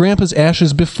mentioned her grandpa's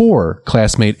ashes before,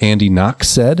 classmate Andy Knox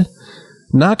said.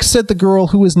 Knox said the girl,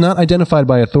 who was not identified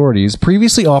by authorities,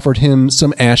 previously offered him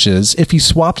some ashes if he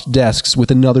swapped desks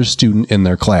with another student in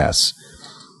their class.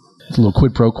 It's a little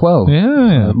quid pro quo.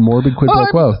 Yeah. Morbid quid pro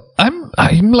quo.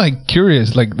 I'm like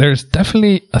curious. Like, there's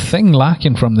definitely a thing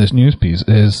lacking from this news piece.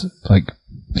 Is like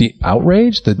the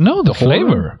outrage. The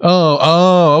flavor.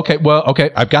 Oh, okay. Well, okay.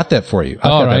 I've got that for you.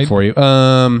 That for you.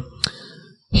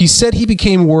 He said he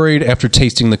became worried after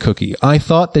tasting the cookie. I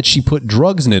thought that she put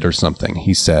drugs in it or something,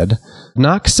 he said.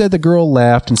 Knox said the girl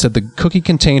laughed and said the cookie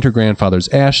contained her grandfather's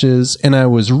ashes, and I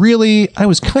was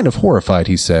kind of horrified,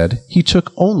 he said. He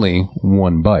took only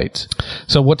one bite.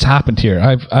 So what's happened here?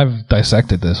 I've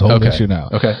dissected this whole issue now.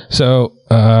 Okay. So,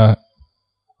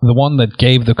 the one that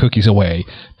gave the cookies away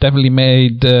definitely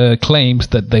made claims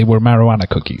that they were marijuana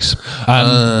cookies.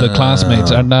 And the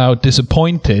classmates are now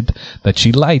disappointed that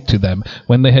she lied to them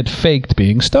when they had faked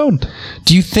being stoned.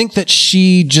 Do you think that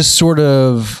she just sort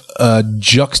of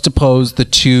juxtaposed the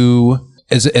two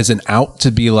as an out to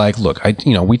be like, look,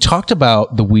 we talked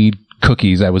about the weed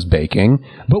cookies I was baking,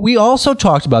 but we also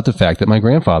talked about the fact that my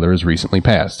grandfather has recently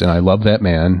passed, and I love that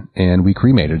man, and we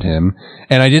cremated him.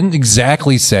 And I didn't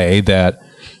exactly say that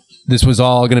this was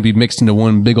all going to be mixed into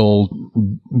one big old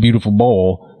beautiful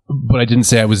bowl, but I didn't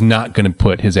say I was not going to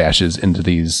put his ashes into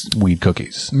these weed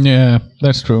cookies. Yeah,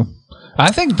 that's true. I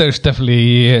think there's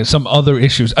definitely some other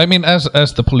issues. I mean, as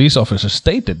the police officer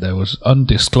stated, there was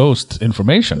undisclosed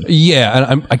information.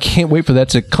 Yeah, and I can't wait for that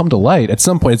to come to light. At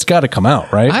some point, it's got to come out,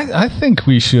 right? I think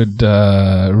we should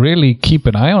really keep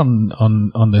an eye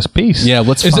on this piece. Yeah,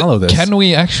 let's follow this. Can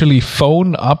we actually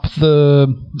phone up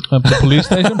the police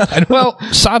station? Well,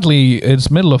 sadly,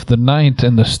 it's middle of the night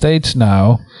in the States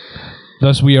now.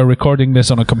 Thus, we are recording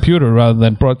this on a computer rather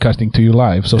than broadcasting to you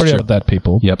live. So sorry about that,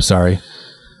 people. Yep, sorry.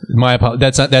 My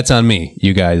apologies. That's on me,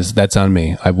 you guys. That's on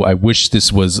me. I wish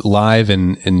this was live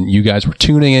and you guys were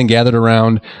tuning in, gathered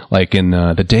around like in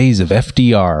the days of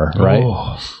FDR, right?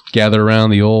 Oh. Gathered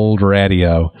around the old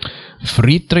radio.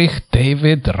 Friedrich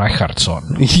David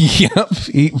Reichertson. Yep,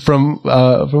 from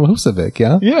Husavik,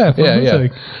 yeah? Yeah, from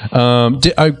Husavik. Yeah.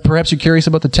 Perhaps you're curious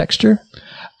about the texture?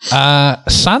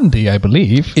 Sandy, I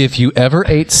believe. If you ever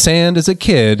ate sand as a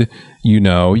kid,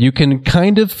 you can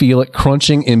kind of feel it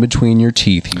crunching in between your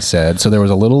teeth, he said. So there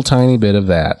was a little tiny bit of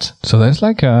that. So there's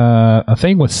like a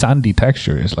thing with sandy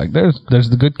texture. It's like there's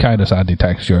the good kind of sandy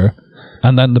texture,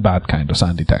 and then the bad kind of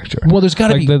sandy texture. Well, there's got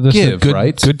to be give,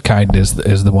 right? Good kind is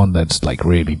the one that's like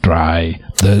really dry.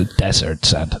 The desert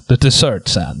sand. The dessert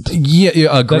sand.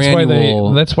 Yeah,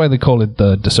 granule. That's why they call it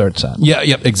the dessert sand.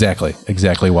 Yeah, exactly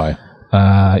why.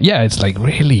 It's like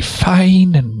really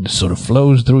fine and sort of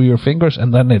flows through your fingers,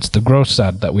 and then it's the gross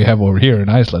sand that we have over here in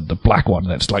Iceland, the black one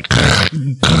that's like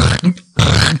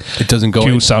it doesn't go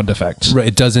cue sound effects. Right,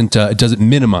 it doesn't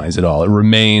minimize at all. It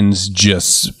remains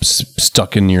just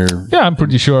stuck in your. Yeah, I'm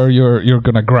pretty sure you're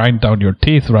gonna grind down your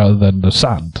teeth rather than the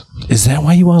sand. Is that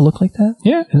why you want to look like that?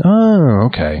 Yeah. Oh,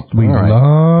 okay. We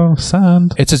love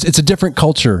sand. It's a different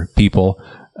culture, people.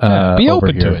 Be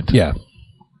open to it. Yeah.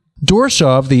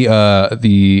 Dorshov,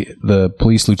 the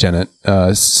police lieutenant,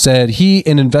 said he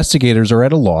and investigators are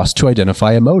at a loss to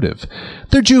identify a motive.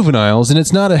 They're juveniles, and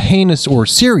it's not a heinous or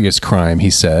serious crime, he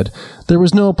said. There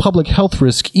was no public health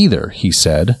risk either, he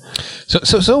said.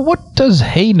 So what does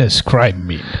heinous crime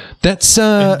mean? That's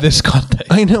in this context.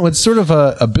 I know, it's sort of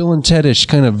a Bill and Ted-ish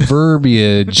kind of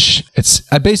verbiage. It's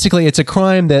basically it's a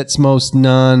crime that's most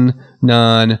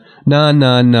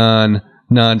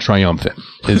non-triumphant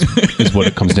is what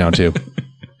it comes down to.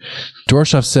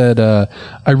 Dorshov said,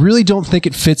 I really don't think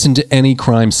it fits into any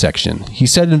crime section. He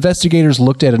said investigators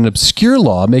looked at an obscure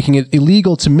law making it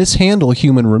illegal to mishandle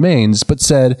human remains, but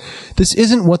said this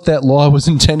isn't what that law was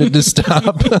intended to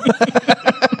stop.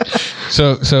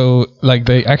 So like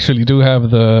they actually do have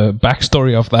the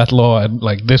backstory of that law, and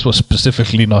like this was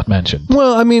specifically not mentioned.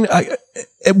 Well, I mean,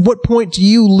 at what point do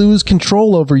you lose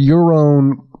control over your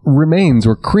own remains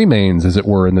or cremains, as it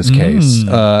were, in this case?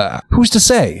 Who's to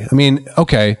say? I mean,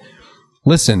 okay,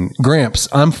 listen, Gramps,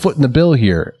 I'm footing the bill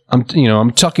here.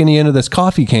 I'm tucking you into this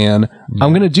coffee can.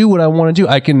 I'm going to do what I want to do.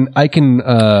 I can. I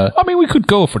mean, we could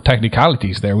go for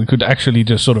technicalities there. We could actually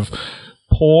just sort of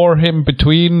pour him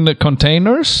between the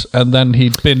containers, and then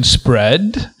he'd been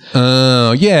spread.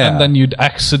 Yeah. And then you'd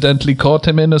accidentally caught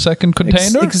him in a second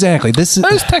container. Exactly.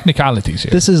 There's technicalities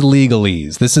here. This is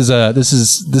legalese.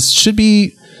 This should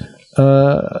be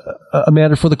a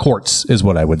matter for the courts, is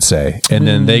what I would say, and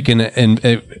then they can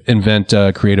invent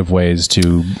creative ways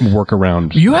to work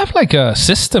around. You have like a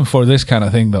system for this kind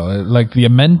of thing, though, like the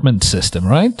amendment system,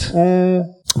 right?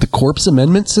 the corpse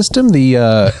amendment system,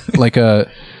 the like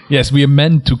a Yes, we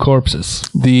amend to corpses.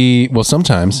 well,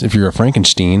 sometimes if you're a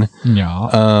Frankenstein, Yeah.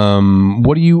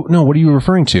 what are you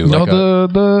referring to? No, Like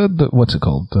the what's it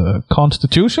called? The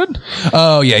Constitution?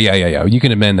 oh yeah. You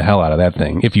can amend the hell out of that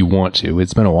thing if you want to.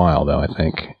 It's been a while though, I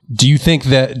think. Do you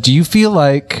feel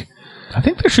like I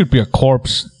think there should be a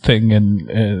corpse thing in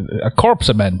a corpse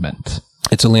amendment.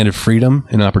 it's a land of freedom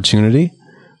and opportunity?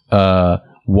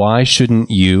 Why shouldn't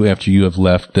you, after you have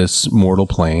left this mortal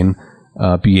plane,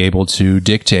 be able to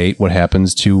dictate what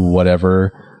happens to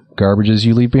whatever garbages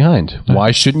you leave behind?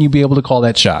 Why shouldn't you be able to call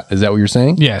that shot? Is that what you're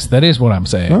saying? Yes, that is what I'm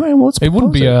saying. All right, well, let's it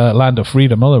wouldn't be propose a land of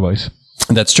freedom otherwise.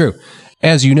 That's true.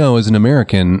 As you know, as an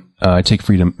American, I take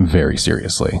freedom very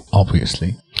seriously.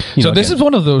 Obviously. You So know, this again- is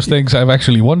one of those things I've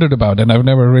actually wondered about, and I've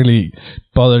never really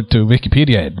bothered to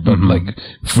Wikipedia it, but like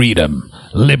freedom,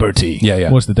 liberty. Yeah.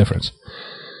 What's the difference?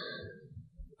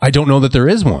 I don't know that there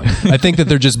is one. I think that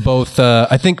they're just both.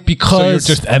 I think because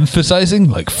So you're just emphasizing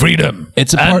like freedom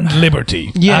It's a and part-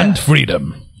 liberty Yeah. and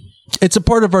freedom. it's a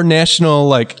part of our national,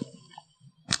 like,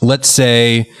 let's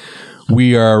say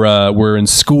we're in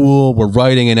school, we're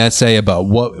writing an essay about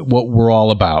what we're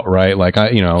all about, right? Like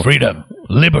Freedom,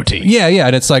 liberty. Yeah,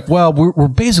 and it's like, well, we're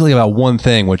basically about one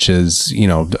thing, which is,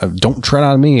 don't tread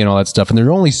on me and all that stuff. And there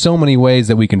are only so many ways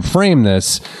that we can frame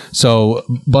this. So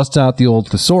bust out the old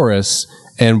thesaurus,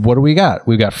 and what do we got?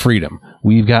 We've got freedom.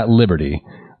 We've got liberty.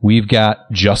 We've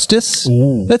got justice.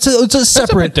 Ooh. It's a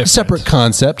separate different.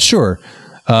 concept, sure.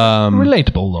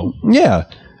 Relatable though.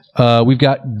 Yeah. We've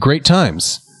got great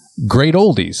times, great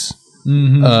oldies.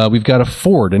 We've got a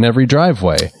Ford in every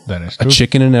driveway, That is a true.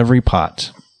 chicken in every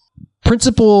pot.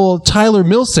 Principal Tyler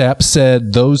Millsap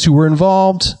said those who were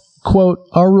involved, quote,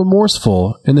 are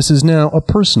remorseful, and this is now a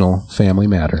personal family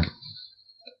matter.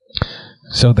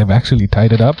 So they've actually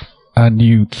tied it up, and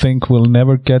you think we'll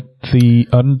never get the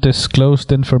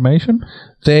undisclosed information?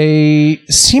 They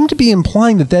seem to be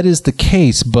implying that is the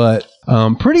case, but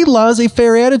pretty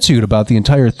laissez-faire attitude about the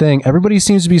entire thing. Everybody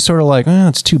seems to be sort of like,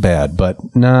 it's too bad, but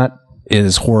not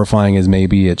as horrifying as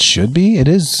maybe it should be. It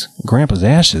is Grandpa's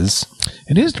ashes.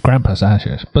 It is Grandpa's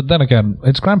ashes, but then again,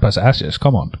 it's Grandpa's ashes.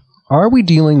 Come on. Are we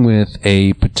dealing with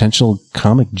a potential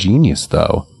comic genius,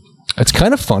 though? It's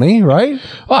kind of funny, right?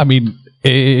 Well, I mean,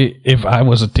 if I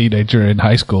was a teenager in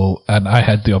high school and I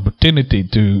had the opportunity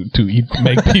to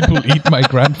make people eat my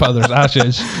grandfather's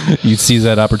ashes, You'd seize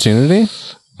that opportunity?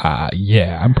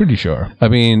 yeah, I'm pretty sure. I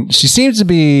mean, she seems to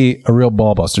be a real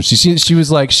ball buster. She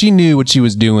was like, she knew what she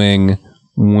was doing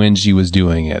when she was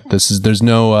doing it. There's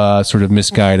no sort of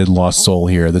misguided lost soul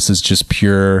here. This is just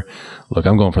pure, look,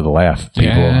 I'm going for the laugh,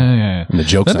 people. Yeah. And the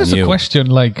joke's Then on there's you. a question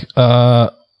like,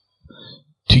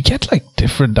 do you get like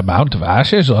different amount of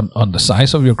ashes on the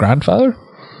size of your grandfather?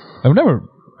 I've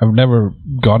never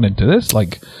gone into this.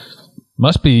 Like,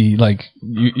 must be like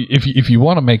if you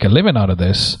want to make a living out of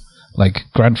this, like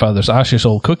grandfather's ashes,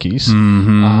 old cookies.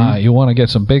 You want to get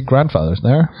some big grandfathers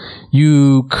there.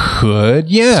 You could,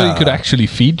 yeah. So you could actually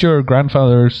feed your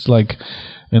grandfather's like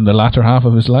in the latter half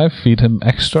of his life, feed him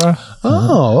extra.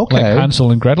 Oh, okay. Like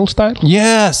Hansel and Gretel style.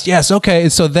 Yes. Okay.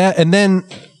 So that, and then,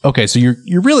 okay. So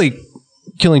you're really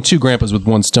killing two grandpas with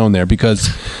one stone there, because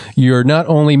you're not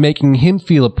only making him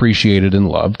feel appreciated and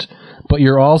loved, but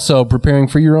you're also preparing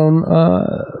for your own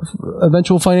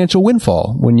eventual financial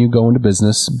windfall when you go into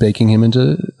business, baking him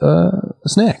into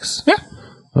snacks. Yeah.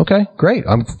 Okay, great.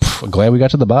 I'm glad we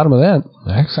got to the bottom of that.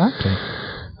 Exactly.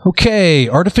 Okay,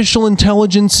 artificial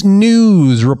intelligence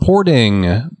news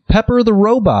reporting. Pepper the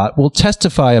robot will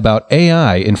testify about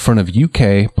AI in front of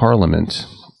UK Parliament.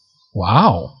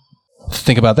 Wow.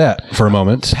 Think about that for a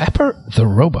moment. Pepper the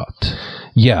robot.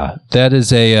 Yeah, that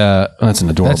is that's an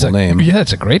adorable name. Yeah,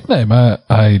 it's a great name.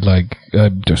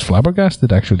 I'm just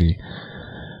flabbergasted, actually.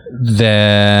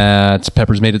 That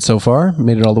Pepper's made it so far?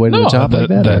 Made it all the way to the top like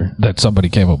that? or? That somebody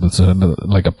came up with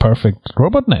a perfect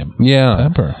robot name. Yeah.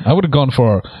 Pepper. I would have gone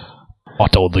for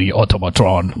Otto the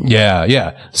Automatron.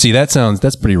 Yeah. See, that's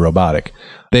pretty robotic.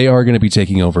 They are going to be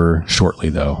taking over shortly,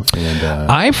 though. And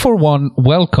I, for one,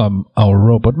 welcome our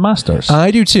robot masters. I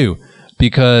do too,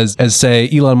 because as say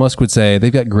Elon Musk would say,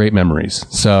 they've got great memories.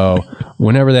 So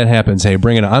whenever that happens, hey,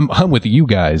 bring it on. I'm with you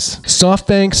guys.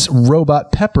 SoftBank's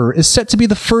robot Pepper is set to be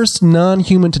the first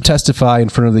non-human to testify in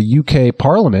front of the UK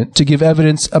Parliament to give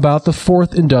evidence about the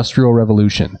fourth industrial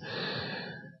revolution.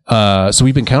 So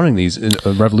we've been counting these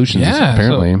revolutions,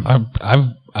 apparently.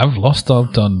 So I've lost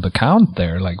out on the count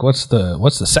there. Like, what's the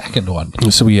second one?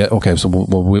 So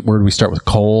where do we start with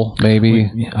coal? Maybe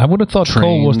I would have thought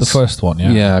coal was the first one.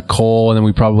 Yeah. Coal, and then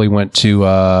we probably went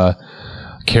to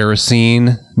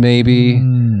kerosene, maybe,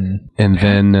 and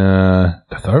then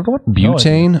The third one?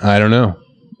 butane. I don't know.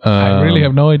 I really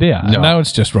have no idea. no. Now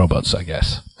it's just robots, I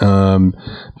guess.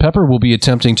 Pepper will be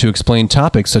attempting to explain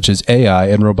topics such as AI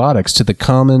and robotics to the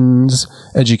Commons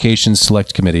Education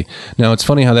Select Committee. Now, it's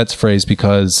funny how that's phrased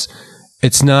because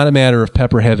it's not a matter of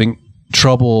Pepper having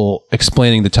trouble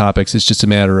explaining the topics. It's just a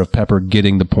matter of Pepper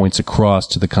getting the points across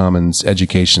to the Commons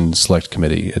Education Select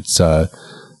Committee.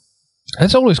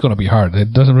 It's always going to be hard.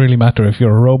 It doesn't really matter if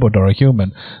you're a robot or a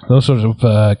human. Those sorts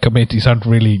of committees aren't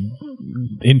really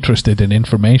interested in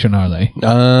information, are they?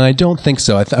 I don't think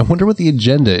so. I wonder what the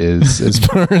agenda is as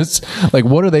far as, like,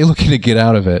 what are they looking to get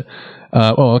out of it?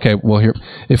 Okay. Well, here,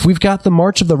 if we've got the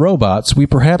March of the Robots, we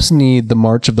perhaps need the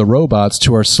March of the Robots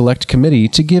to our select committee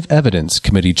to give evidence,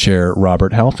 Committee Chair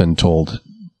Robert Halfin told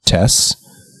Tess.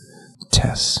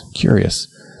 Curious.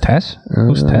 Tess?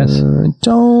 Who's Tess? Don't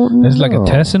know. There's like a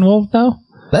Tess involved now?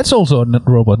 That's also a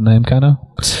robot name, kind of.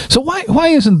 So why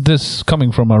isn't this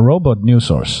coming from a robot news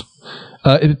source?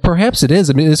 Perhaps it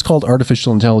is. I mean, it's called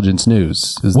Artificial Intelligence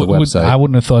News is the website. I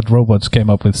wouldn't have thought robots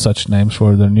came up with such names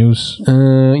for their news.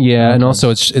 Yeah, and also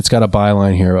it's got a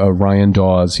byline here. Ryan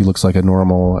Dawes. He looks like a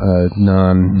normal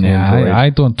non. Yeah,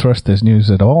 I don't trust this news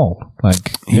at all.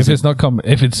 Like, if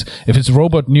it's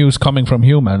robot news coming from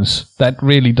humans, that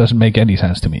really doesn't make any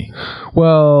sense to me.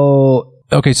 Well,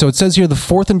 okay, so it says here the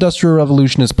fourth industrial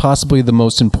revolution is possibly the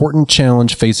most important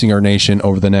challenge facing our nation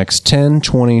over the next 10,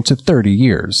 20 to 30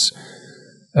 years.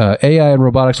 AI and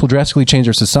robotics will drastically change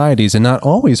our societies, and not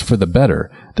always for the better.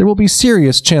 There will be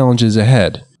serious challenges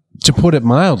ahead. To put it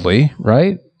mildly,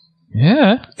 right?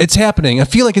 Yeah. It's happening. I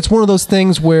feel like it's one of those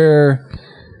things where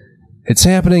it's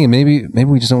happening, and maybe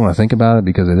we just don't want to think about it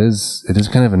because it is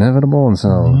kind of inevitable, and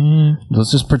so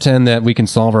let's just pretend that we can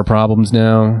solve our problems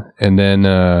now, and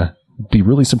then be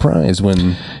really surprised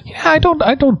when. Yeah, I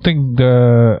don't think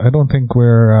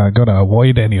we're gonna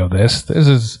avoid any of this. This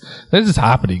is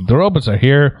happening. The robots are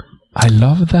here. I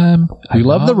love them. We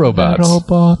love the robots. I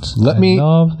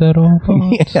love the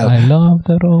robots. Yeah. I love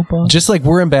the robots. Just like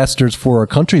we're ambassadors for our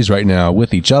countries right now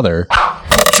with each other.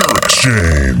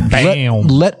 Bam.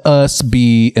 Let us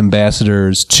be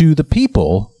ambassadors to the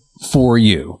people for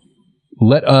you.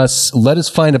 Let us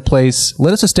find a place.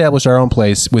 Let us establish our own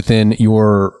place within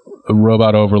your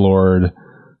robot overlord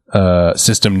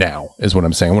system now, is what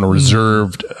I'm saying. I want to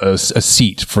reserve a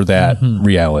seat for that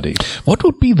reality. What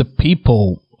would be the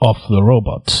people of the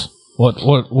robots?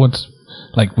 What's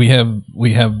like we have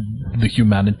the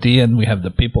humanity and we have the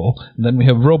people, and then we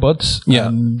have robots. Yeah.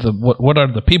 And what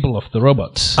are the people of the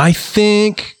robots? I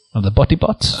think. Are the body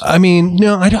bots? I mean,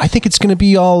 no, I think it's going to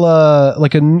be all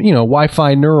like a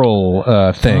Wi-Fi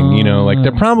neural thing. Like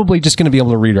they're probably just going to be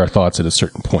able to read our thoughts at a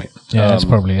certain point. Yeah, that's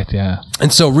probably it. Yeah.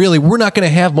 And so, really, we're not going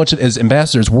to have much as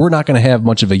ambassadors. We're not going to have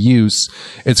much of a use.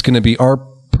 It's going to be our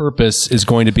purpose is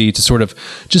going to be to sort of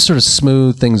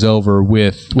smooth things over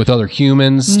with other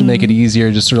humans to make it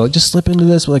easier. Just slip into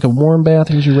this with like a warm bath.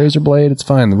 Here's your razor blade. It's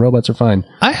fine. The robots are fine.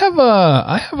 I have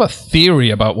a theory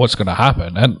about what's going to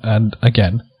happen, and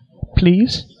again.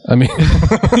 Please. I mean,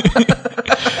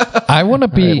 I want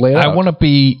to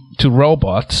be to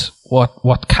robots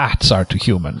what cats are to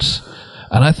humans,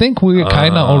 and I think we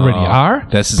kind of already are.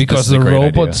 Because the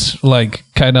robots like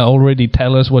kind of already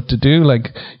tell us what to do.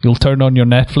 Like you'll turn on your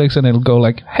Netflix and it'll go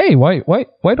like, "Hey, why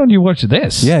don't you watch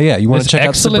this? Yeah. You want to check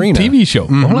out Sabrina? Excellent TV show."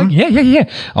 I'm like, yeah.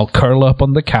 I'll curl up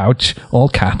on the couch, all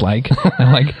cat-like,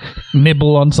 and like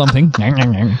nibble on something.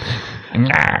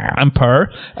 And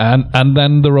purr, and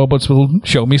then the robots will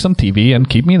show me some TV and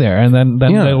keep me there, and then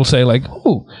they will say like,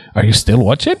 "Oh, are you still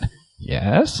watching?"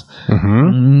 Yes.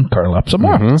 Curl up some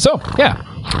more. So yeah.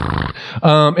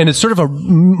 And it's sort of a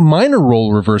minor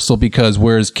role reversal because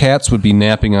whereas cats would be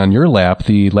napping on your lap,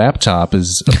 the laptop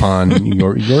is upon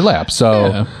your lap.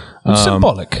 So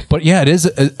symbolic. But yeah, it is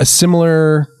a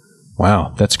similar.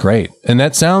 Wow, that's great, and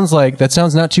that sounds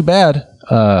not too bad.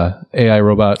 AI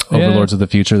robot overlords of the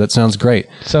future. That sounds great.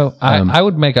 So I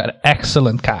would make an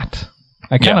excellent cat.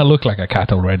 I kind of look like a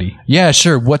cat already. Yeah,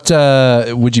 sure. What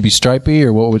would you be? Stripey,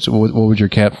 or what would your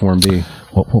cat form be?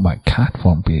 What would my cat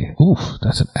form be? Oof,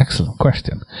 that's an excellent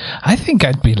question. I think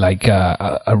I'd be like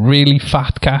a really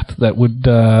fat cat that would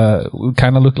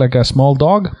kind of look like a small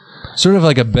dog. Sort of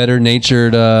like a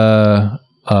better-natured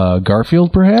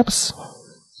Garfield, perhaps?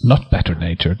 Not better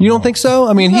natured. You don't think so?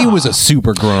 I mean, he was a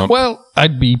super grump. Well,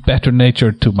 I'd be better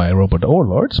natured to my robot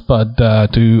overlords, but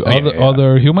to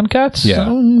other human cats,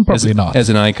 probably not. As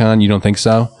an icon, you don't think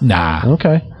so? Nah.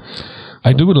 Okay.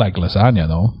 I do like lasagna,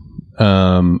 though.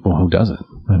 Well, who doesn't?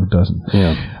 Who doesn't?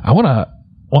 Yeah. I want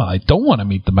Well, I don't want to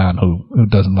meet the man who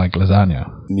doesn't like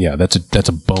lasagna. Yeah, that's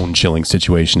a bone chilling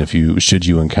situation should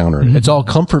you encounter it. It's all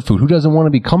comfort food. Who doesn't want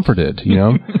to be comforted? You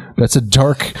know, that's a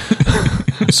dark,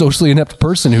 socially inept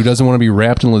person who doesn't want to be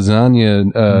wrapped in lasagna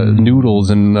noodles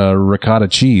and ricotta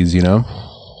cheese. You know.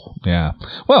 Yeah.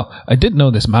 Well, I did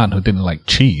know this man who didn't like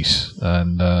cheese,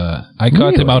 and I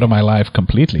cut him out of my life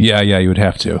completely. Yeah, you would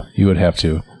have to.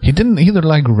 He didn't either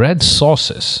like red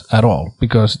sauces at all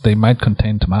because they might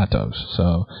contain tomatoes.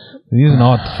 So he's an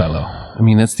odd fellow. I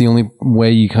mean, that's the only way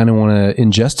you kind of want to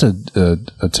ingest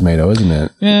a tomato, isn't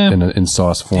it? Yeah. In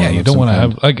sauce form. Yeah, you don't want to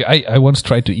have... Like, I once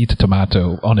tried to eat a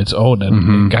tomato on its own,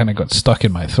 and it kind of got stuck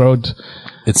in my throat.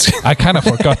 I kind of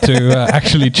forgot to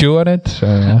actually chew on it. So,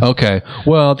 yeah. Okay.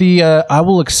 Well, I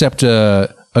will accept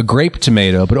a grape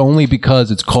tomato, but only because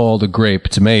it's called a grape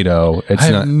tomato. I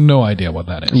have no idea what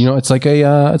that is. You know, it's like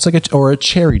a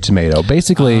cherry tomato.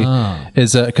 Basically,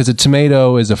 because a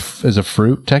tomato is a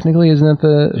fruit. Technically, isn't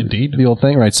that the old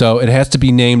thing, right? So it has to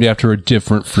be named after a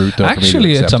different fruit. Though,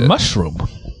 actually, it's a mushroom.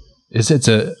 Is it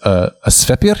a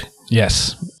svepir?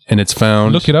 Yes. And it's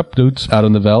found... Look it up, dudes. Out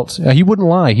in the veldt. He wouldn't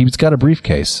lie. He's got a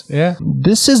briefcase. Yeah.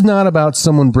 This is not about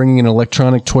someone bringing an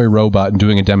electronic toy robot and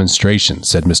doing a demonstration,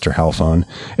 said Mr. Halfon.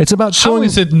 It's about showing... How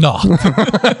is it not?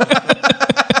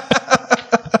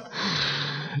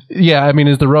 Yeah, I mean,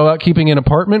 is the robot keeping an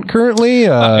apartment currently?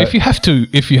 If you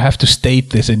have to state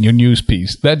this in your news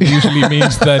piece, that usually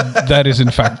means that is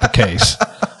in fact the case.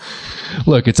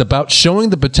 Look, it's about showing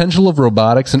the potential of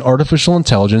robotics and artificial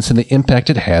intelligence and the impact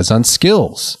it has on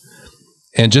skills.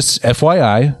 And just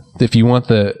FYI, if you want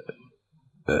the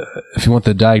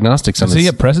diagnostics on this, is he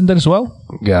a president as well?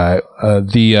 Guy,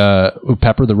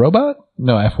 Pepper the robot?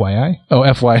 No, FYI. Oh,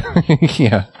 FYI,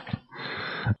 yeah,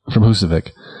 from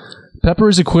Husavik. Pepper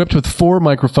is equipped with 4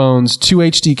 microphones, 2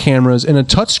 HD cameras, and a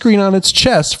touchscreen on its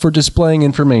chest for displaying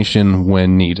information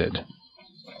when needed.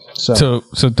 So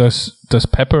does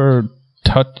Pepper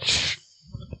touch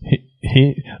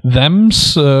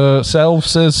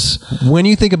themselves as... When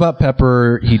you think about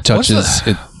Pepper, he touches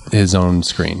his own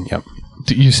screen. Yep.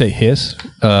 Do you say his?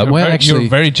 Actually, you're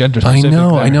very gender specific.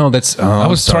 I know. That's. I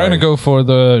was trying to go for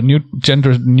the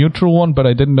gender neutral one, but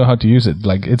I didn't know how to use it.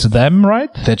 Like, it's them,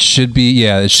 right? That should be.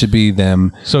 Yeah, it should be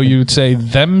them. So you'd say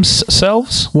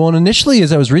themselves? Well, and initially,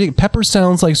 as I was reading, Pepper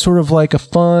sounds like sort of like a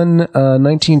fun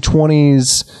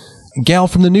 1920s gal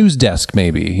from the news desk,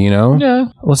 maybe. You know? Yeah.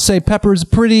 Let's say Pepper's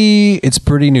pretty. It's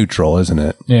pretty neutral, isn't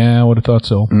it? Yeah, I would have thought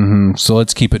so. Mm-hmm. So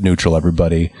let's keep it neutral,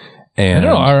 everybody. And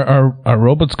I don't know, are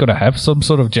robots going to have some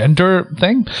sort of gender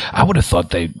thing? I would have thought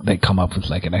they come up with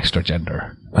like an extra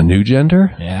gender. A new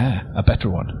gender? Yeah, a better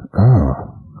one.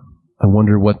 Oh. I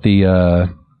wonder what the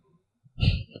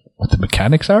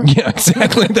mechanics are? Yeah,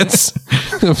 exactly. That's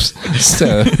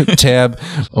tab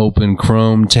open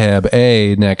Chrome tab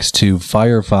A next to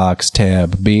Firefox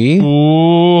tab B.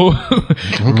 Ooh.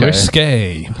 Okay.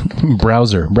 Risque.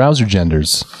 Browser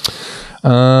genders.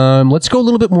 Let's go a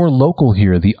little bit more local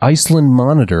here. The Iceland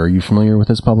Monitor. Are you familiar with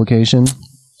this publication?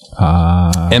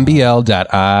 MBL.is.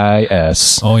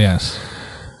 Oh, yes.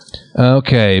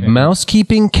 Okay.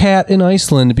 Mousekeeping cat in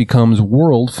Iceland becomes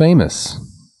world famous.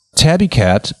 Tabby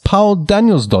cat Paul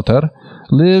Danielsdottir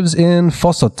lives in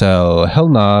Fosshotel,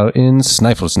 Helnar in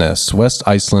Snæfellsnes, West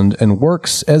Iceland, and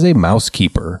works as a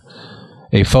mousekeeper.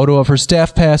 A photo of her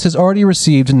staff pass has already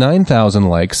received 9,000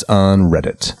 likes on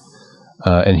Reddit.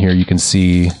 And here you can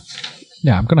see...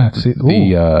 Yeah, I'm going to have to see...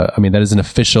 that is an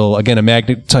official, again, a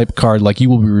magnet type card like you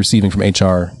will be receiving from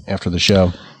HR after the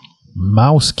show.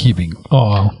 Mousekeeping.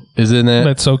 Oh, isn't it?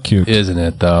 That's so cute. Isn't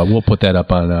it? We'll put that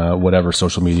up on whatever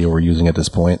social media we're using at this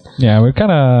point. Yeah, we're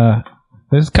kind of...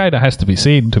 This kind of has to be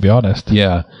seen, to be honest.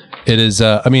 Yeah, it is.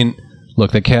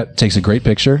 Look, the cat takes a great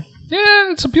picture.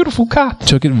 Yeah, it's a beautiful cat.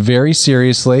 Took it very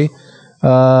seriously.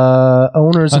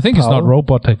 Owners. I think it's not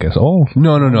robotic at all.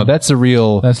 No. That's a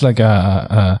real. That's like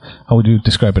how would you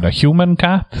describe it? A human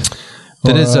cat?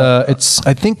 That is. It's.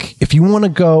 I think if you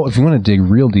want to dig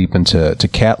real deep into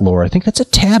cat lore, I think that's a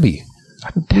tabby. I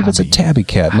believe it's a tabby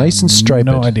cat, nice and striped.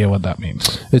 No idea what that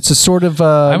means. It's a sort of.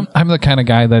 I'm the kind of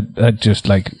guy that just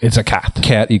like it's a cat.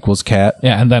 Cat equals cat.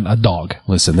 Yeah, and then a dog.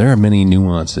 Listen, there are many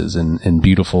nuances and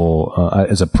beautiful.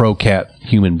 As a pro cat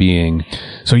human being,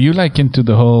 so you like into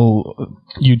the whole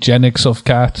eugenics of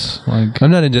cats? Like, I'm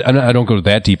not into. I don't go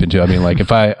that deep into. I mean, like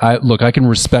if I can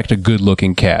respect a good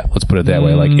looking cat. Let's put it that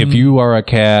way. Like if you are a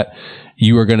cat.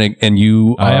 You are I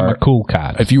am a cool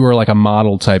cat. If you were like a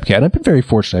model type cat, and I've been very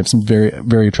fortunate. I have some very,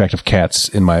 very attractive cats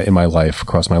in my life,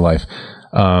 across my life.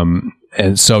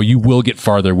 And so you will get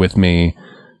farther with me,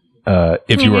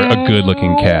 if you are a good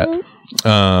looking cat.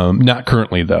 Not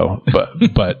currently though,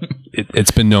 but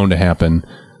it's been known to happen.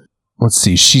 let's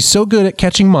see. She's so good at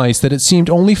catching mice that it seemed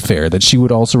only fair that she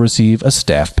would also receive a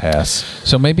staff pass.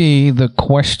 So maybe the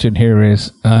question here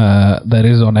is that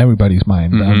is on everybody's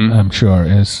mind. I'm sure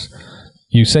is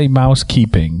you say mouse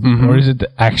keeping, or is it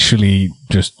actually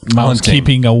just mouse Hunting.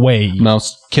 keeping away?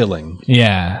 Mouse killing.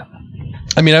 Yeah.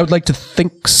 I mean, I would like to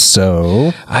think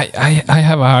so. I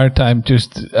have a hard time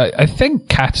I think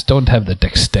cats don't have the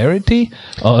dexterity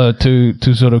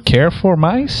to sort of care for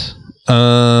mice.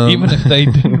 Even if they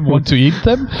didn't want to eat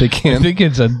them, they can't. I think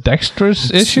it's a dexterous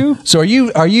issue. So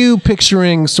are you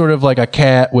picturing sort of like a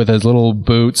cat with his little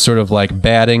boots, sort of like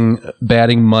batting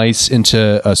mice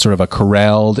into a sort of a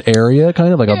corralled area,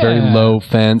 kind of like a very low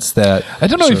fence that... I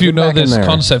don't know if you know this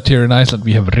concept here in Iceland.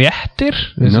 We have réttir.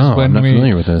 No, I'm not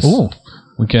familiar with this. Oh,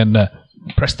 we can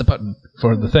press the button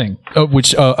for the thing.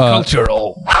 Which...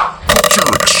 Cultural.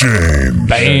 Bam!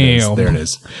 There it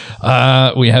is.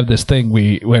 We have this thing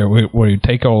where you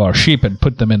take all our sheep and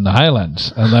put them in the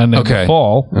highlands, and then in the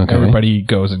fall, everybody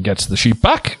goes and gets the sheep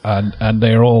back, and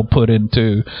they're all put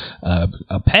into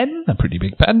a pen, a pretty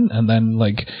big pen, and then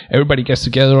like everybody gets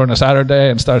together on a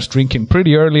Saturday and starts drinking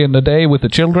pretty early in the day with the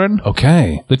children.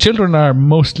 Okay. The children are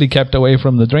mostly kept away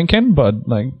from the drinking, but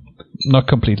like not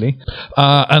completely.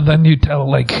 And then you tell,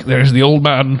 like, there's the old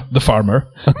man, the farmer.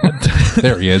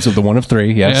 There he is, the one of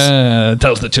three, yes.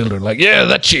 Tells the children, like, yeah,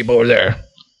 that sheep over there,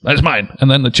 that's mine.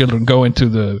 And then the children go into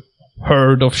the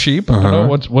herd of sheep. I don't know,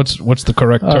 what's the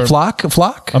correct term?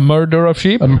 Flock? A murder of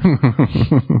sheep?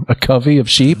 A covey of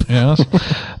sheep? Yes.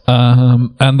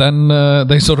 And then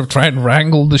they sort of try and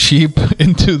wrangle the sheep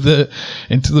into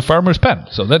the farmer's pen.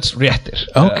 So that's réttir.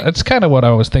 Okay. That's kind of what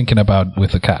I was thinking about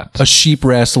with the cat. A sheep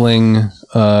wrestling.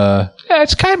 Yeah,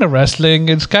 it's kind of wrestling.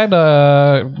 It's kind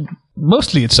of...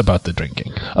 Mostly it's about the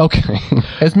drinking. Okay.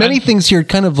 As many things here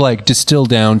kind of like distill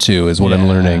down to is what I'm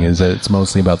learning, is that it's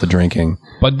mostly about the drinking.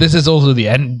 But this is also the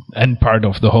end part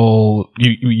of the whole...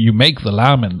 You make the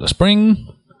lamb in the spring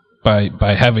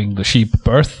by having the sheep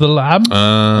birth the lamb.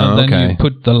 And then you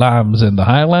put the lambs in the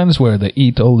highlands where they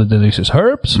eat all the delicious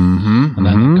herbs. And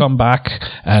then they come back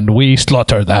and we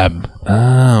slaughter them.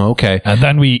 Oh, okay. And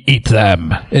then we eat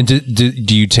them. And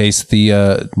do you taste the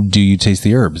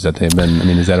herbs that they've been? I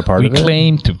mean, is that a part of it? We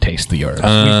claim to taste the herbs.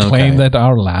 We claim that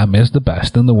our lamb is the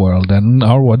best in the world, and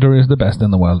our water is the best in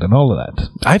the world, and all of that.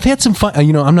 I've had some fun.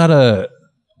 You know, I'm not a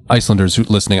Icelanders who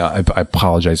listening. I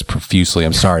apologize profusely.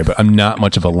 I'm sorry, but I'm not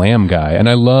much of a lamb guy, and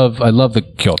I love the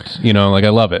kjot. You know, like I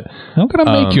love it. I'm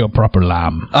gonna make you a proper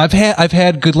lamb. I've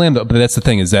had good lamb, though, but that's the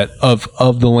thing, is that of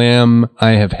the lamb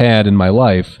I have had in my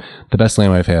life, the best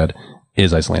lamb I've had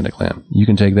is Icelandic lamb. You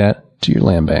can take that to your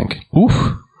lamb bank. Oof.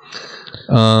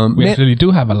 We actually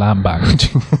do have a lamb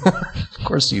bank. Of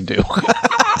course you do.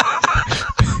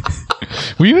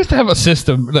 We used to have a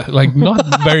system, like not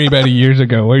very many years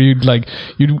ago, where you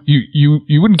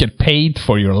wouldn't get paid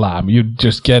for your lamb. You'd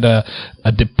just get a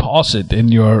deposit in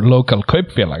your local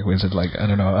kaupfélag, which is like, I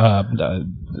don't know,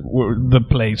 the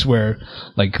place where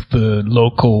like the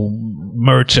local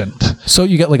merchant. So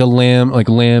you get like a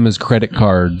lamb as credit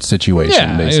card situation.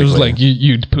 Yeah, basically. It was like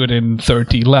you'd put in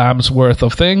 30 lambs worth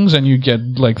of things, and you get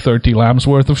like 30 lambs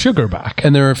worth of sugar back.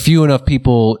 And there are few enough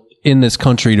people in this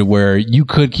country to where you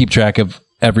could keep track of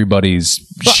everybody's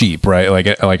sheep, right?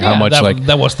 Like how much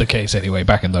that was the case anyway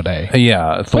back in the day.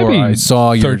 Yeah, Thor, maybe I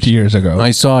saw 30 years ago.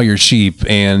 I saw your sheep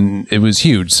and it was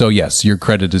huge. So yes, your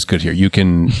credit is good here. You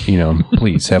can,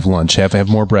 please have lunch, have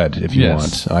more bread if you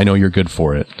want. I know you're good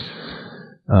for it.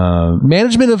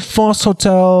 Management of Foss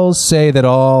Hotels say that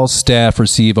all staff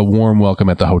receive a warm welcome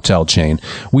at the hotel chain.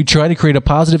 We try to create a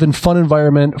positive and fun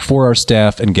environment for our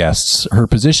staff and guests. Her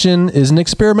position is an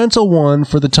experimental one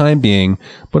for the time being,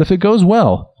 but if it goes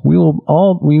well, we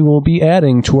will be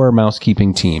adding to our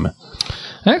mousekeeping team.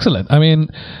 Excellent. I mean,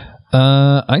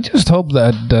 I just hope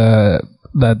that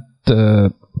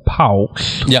Paul.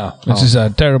 Yeah. This is a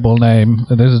terrible name.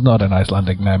 This is not an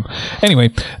Icelandic name.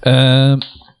 Anyway,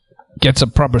 gets a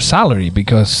proper salary,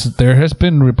 because there has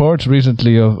been reports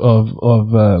recently of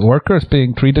workers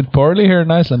being treated poorly here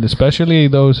in Iceland, especially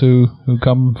those who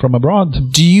come from abroad.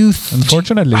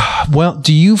 Unfortunately.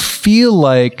 Do you feel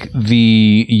like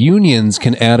the unions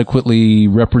can adequately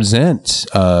represent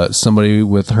somebody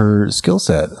with her skill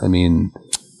set? I mean,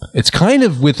 it's kind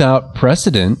of without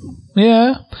precedent.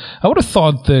 Yeah, I would have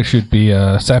thought there should be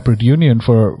a separate union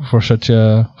for such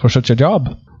a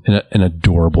job. An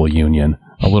adorable union.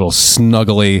 A little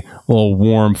snuggly, little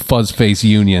warm, fuzz-face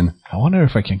union. I wonder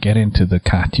if I can get into the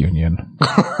cat union.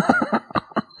 I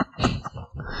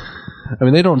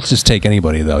mean, they don't just take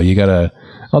anybody, though. You gotta...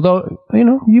 Although,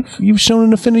 you've shown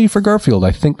an affinity for Garfield.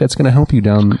 I think that's going to help you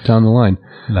down the line.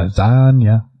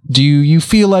 Lasagna. do you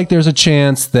feel like there's a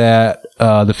chance that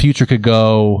the future could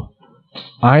go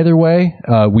either way?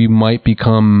 We might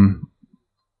become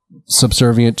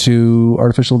subservient to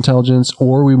artificial intelligence,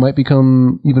 or we might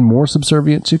become even more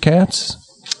subservient to cats?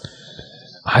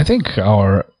 I think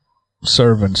our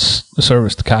service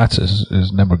to cats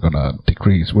is never going to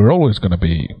decrease. We're always going to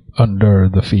be under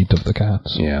the feet of the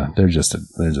cats. Yeah, they're just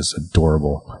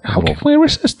adorable. How can we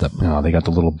resist them? Oh, they got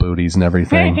the little booties and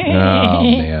everything. Oh,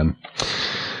 man.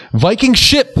 Viking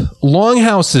ship,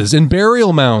 longhouses, and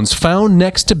burial mounds found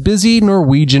next to busy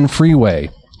Norwegian freeway.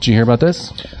 Did you hear about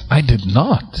this? I did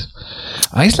not.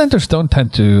 Icelanders don't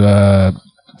tend to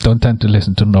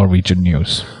listen to Norwegian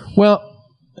news. Well,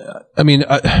 I mean,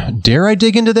 dare I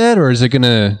dig into that, or is it going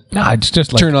to it's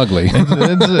just turn ugly?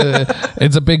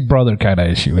 It's a big brother kind of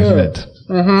issue, isn't it?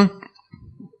 Mm-hmm.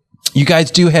 You guys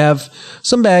do have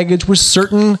some baggage with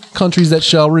certain countries that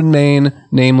shall remain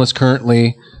nameless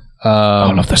currently.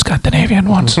 All of the Scandinavian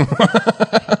ones.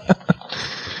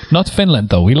 Not Finland,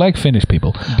 though. We like Finnish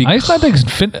people. Icelandics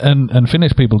and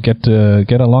Finnish people get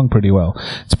along pretty well.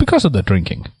 It's because of the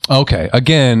drinking. Okay.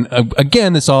 Again,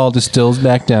 this all distills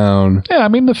back down. Yeah, I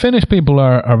mean, the Finnish people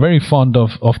are very fond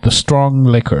of the strong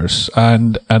liquors.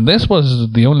 And this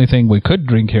was the only thing we could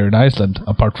drink here in Iceland,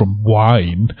 apart from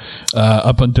wine,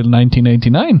 up until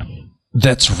 1989.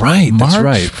 That's right. March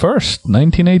 1st,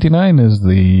 1989 is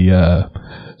the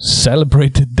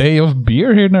celebrated day of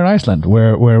beer here in Iceland,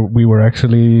 where we were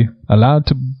actually allowed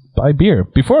to buy beer.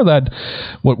 Before that,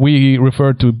 what we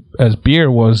referred to as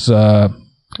beer was the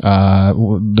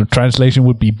translation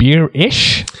would be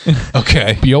beer-ish.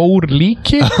 Okay.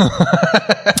 Bjorliki.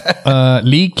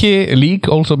 Leak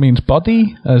also means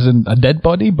body, as in a dead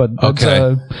body, but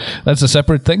that's a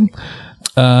separate thing.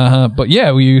 But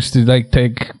yeah, we used to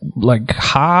take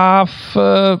half, 2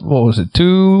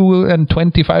 and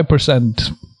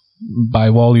 25% by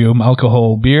volume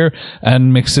alcohol beer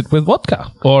and mix it with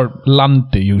vodka or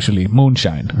Lanti, usually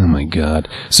moonshine. Oh my god!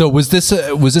 So was this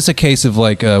a case of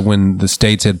when the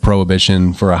states had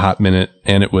prohibition for a hot minute,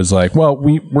 and it was like, well,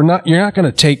 you're not going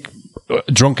to take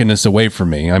drunkenness away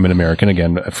from me. I'm an American,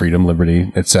 again, freedom,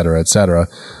 liberty, etc., etc.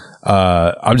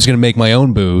 I'm just going to make my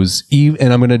own booze,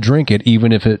 and I'm going to drink it,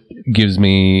 even if it gives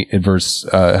me adverse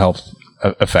health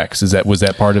effects. Was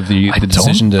that part of the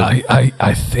decision to?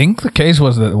 I think the case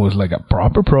was that it was like a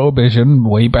proper prohibition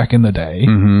way back in the day,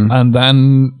 and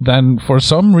then for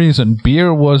some reason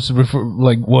beer was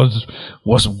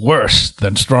worse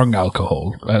than strong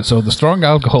alcohol. So the strong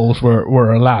alcohols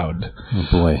were allowed. Oh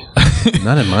boy,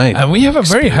 not in my and we have a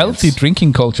very healthy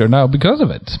drinking culture now because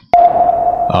of it.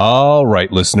 All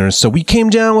right, listeners. So we came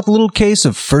down with a little case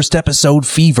of first episode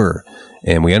fever,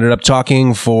 and we ended up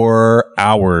talking for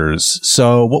hours.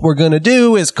 So what we're going to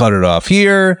do is cut it off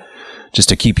here, just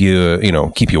to keep you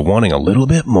wanting a little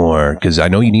bit more, because I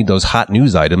know you need those hot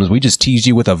news items. We just teased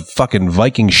you with a fucking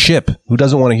Viking ship. Who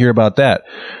doesn't want to hear about that?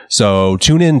 So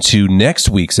tune in to next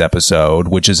week's episode,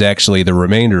 which is actually the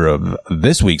remainder of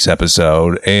this week's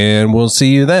episode, and we'll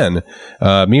see you then.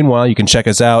 Meanwhile, you can check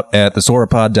us out at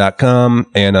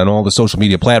thesauropod.com and on all the social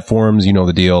media platforms. You know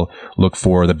the deal. Look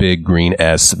for the big green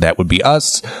S. That would be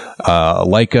us.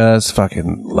 Like us.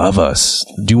 Fucking love us.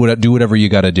 Do whatever you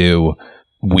got to do.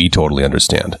 We totally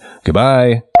understand.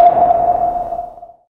 Goodbye.